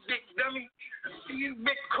 you big dummy, you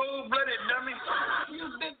big cold-blooded dummy, you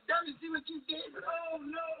big dummy. See what you did? Oh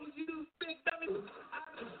no, you big dummy.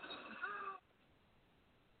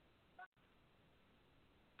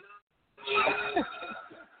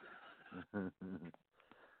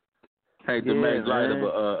 Hate to make light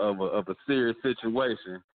of a serious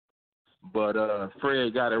situation, but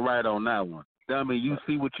Fred got it right on that one. Dummy, you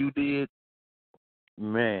see what you did?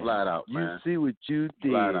 Man, flat out, man. You see what you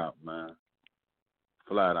did? Flat out, man.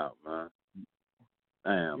 Flat out, man.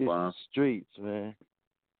 Damn, it's streets, man.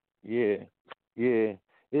 Yeah.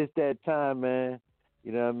 It's that time, man.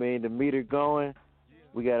 You know what I mean? The meter going.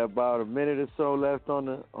 We got about a minute or so left on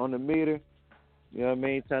the meter. You know what I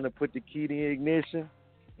mean? Time to put the key to the ignition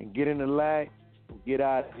and get in the light. Get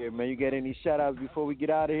out of here, man. You got any shout-outs before we get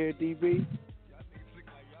out of here, DB?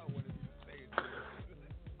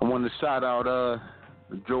 I want to shout out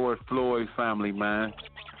the George Floyd family, man.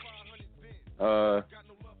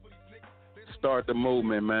 Start the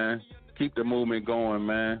movement, man. Keep the movement going,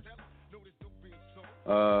 man.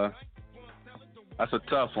 That's a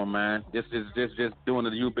tough one, man. Just doing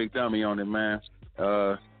the you big dummy on it, man.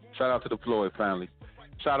 Shout out to the Floyd family.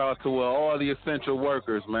 Shout out to all the essential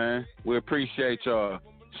workers, man. We appreciate y'all.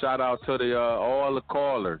 Shout out to all the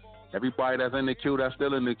callers. Everybody that's in the queue, that's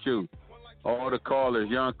still in the queue. All the callers,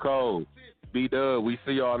 Young Cole, B-Dub, we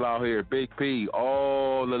see y'all out here. Big P,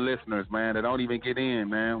 all the listeners, man, that don't even get in,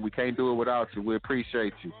 man. We can't do it without you. We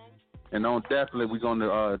appreciate you. And we're going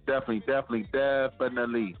to definitely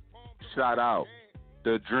shout out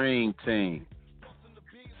the Dream Team.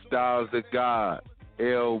 Styles the God,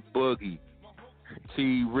 L Boogie,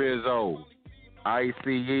 T Rizzo,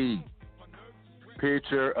 ICE,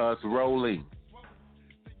 Picture Us Rolling.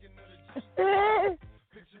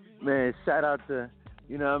 Man, shout out to,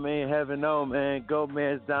 you know what I mean, Heaven O, man. Go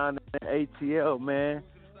Man's down in ATL, man.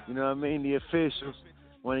 You know what I mean? The officials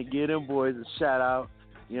want to give them boys a shout out.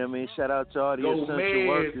 You know what I mean? Shout out to all the essential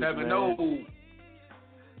workers, man. O.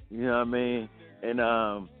 You know what I mean?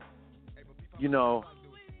 And, you know,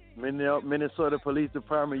 Minnesota Police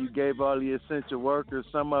Department, you gave all the essential workers,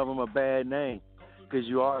 some of them a bad name because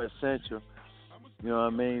you are essential. You know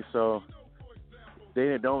what I mean? So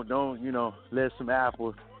they don't you know, let some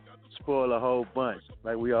apples spoil a whole bunch,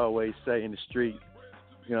 like we always say in the street.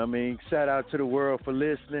 You know what I mean? Shout out to the world for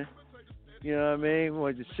listening. You know what I mean? We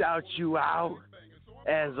want to shout you out,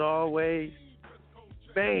 as always.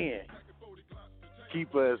 Man,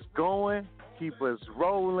 keep us going, keep us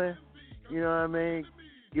rolling. You know what I mean?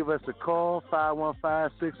 Give us a call,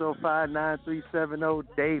 515-605-9370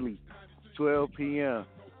 daily, 12 p.m.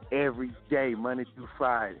 every day, Monday through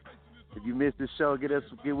Friday. If you missed the show, get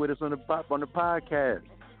with us on the podcast.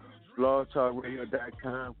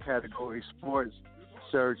 blogtalkradio.com, category sports,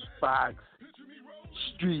 search Fox.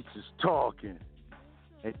 Streets is talking.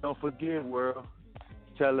 And don't forget, world,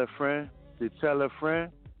 tell a friend to tell a friend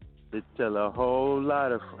to tell a whole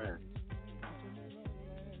lot of friends.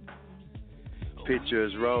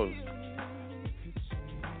 Pictures rolling.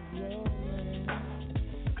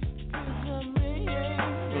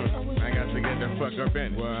 I got to get the fuck up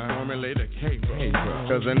in formulate a caper.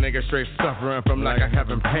 Cause a nigga straight suffering from like I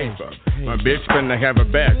haven't paid for. My bitch finna have a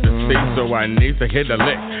bad to see, so I need to hit a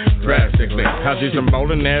lick drastically. I see some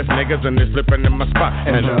bowling ass niggas and they slipping in my spot.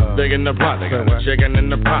 And big in the pot, they got a chicken in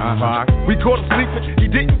the pot. We caught him sleeping, he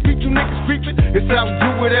didn't keep you niggas creeping. It's how we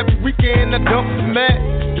do it every weekend, I dump the man.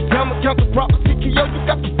 The time I count the proper CTO, you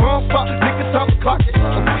got the bomb spot. Niggas time to clock it.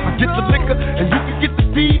 I get the liquor and you can get the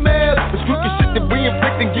female. It's crooked shit that we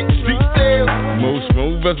inflict and get street sales. Move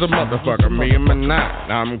smooth as a motherfucker, me and my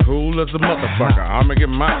nine. I'm cool as a motherfucker, I'ma get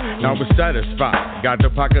mine. Now we're satisfied. Got the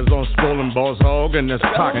pockets on swollen balls, hog, and this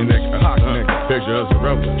cock nigga. Pictures of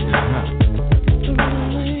rolling.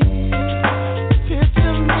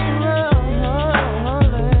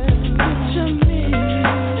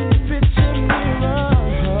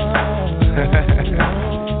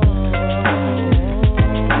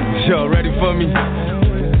 Y'all ready for me?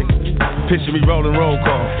 Picture me rolling roll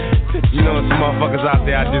call. You know, some motherfuckers out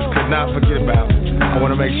there I just could not forget about. I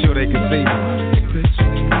want to make sure they can see me.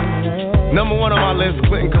 Number one on my list,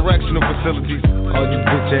 Clinton Correctional Facilities. All you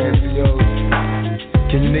bitch ass CEOs.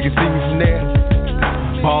 Can you niggas see me from there?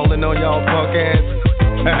 Balling on y'all punk ass.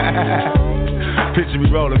 Picture me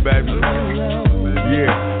rolling, baby.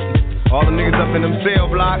 Yeah. All the niggas up in them cell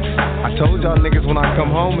blocks. I told y'all niggas when I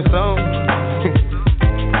come home it's on.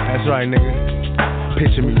 That's right, nigga.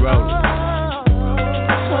 Picture me rolling.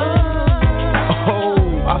 Oh,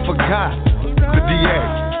 I forgot. The DA.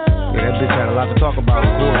 Yeah, that bitch had a lot to talk about, of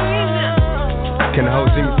course. Can the hoe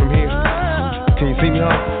see me from here? Can you see me,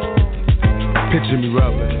 huh? Picture me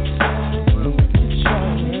rolling.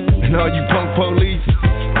 And all you punk police,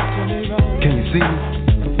 can you see me?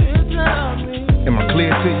 Am I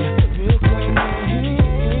clear to you?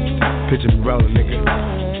 Picture me rolling, nigga.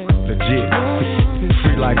 Legit.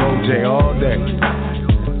 Free like OJ all day.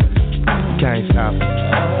 Can't stop it.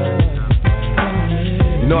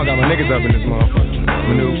 You know I got my niggas up in this motherfucker.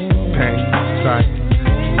 Manu, Pain, Sight,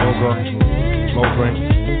 Mogo, Moprin.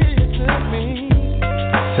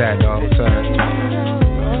 Sad dog, sad.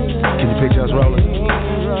 Can you picture us rolling?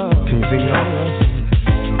 Can you see me on?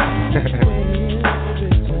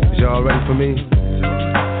 Is y'all ready for me?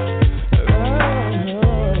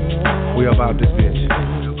 We about this bitch.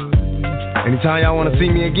 Anytime y'all want to see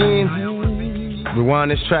me again,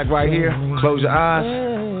 rewind this track right here, close your eyes,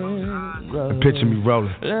 and picture me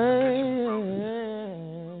rolling.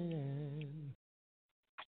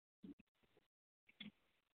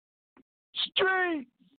 Street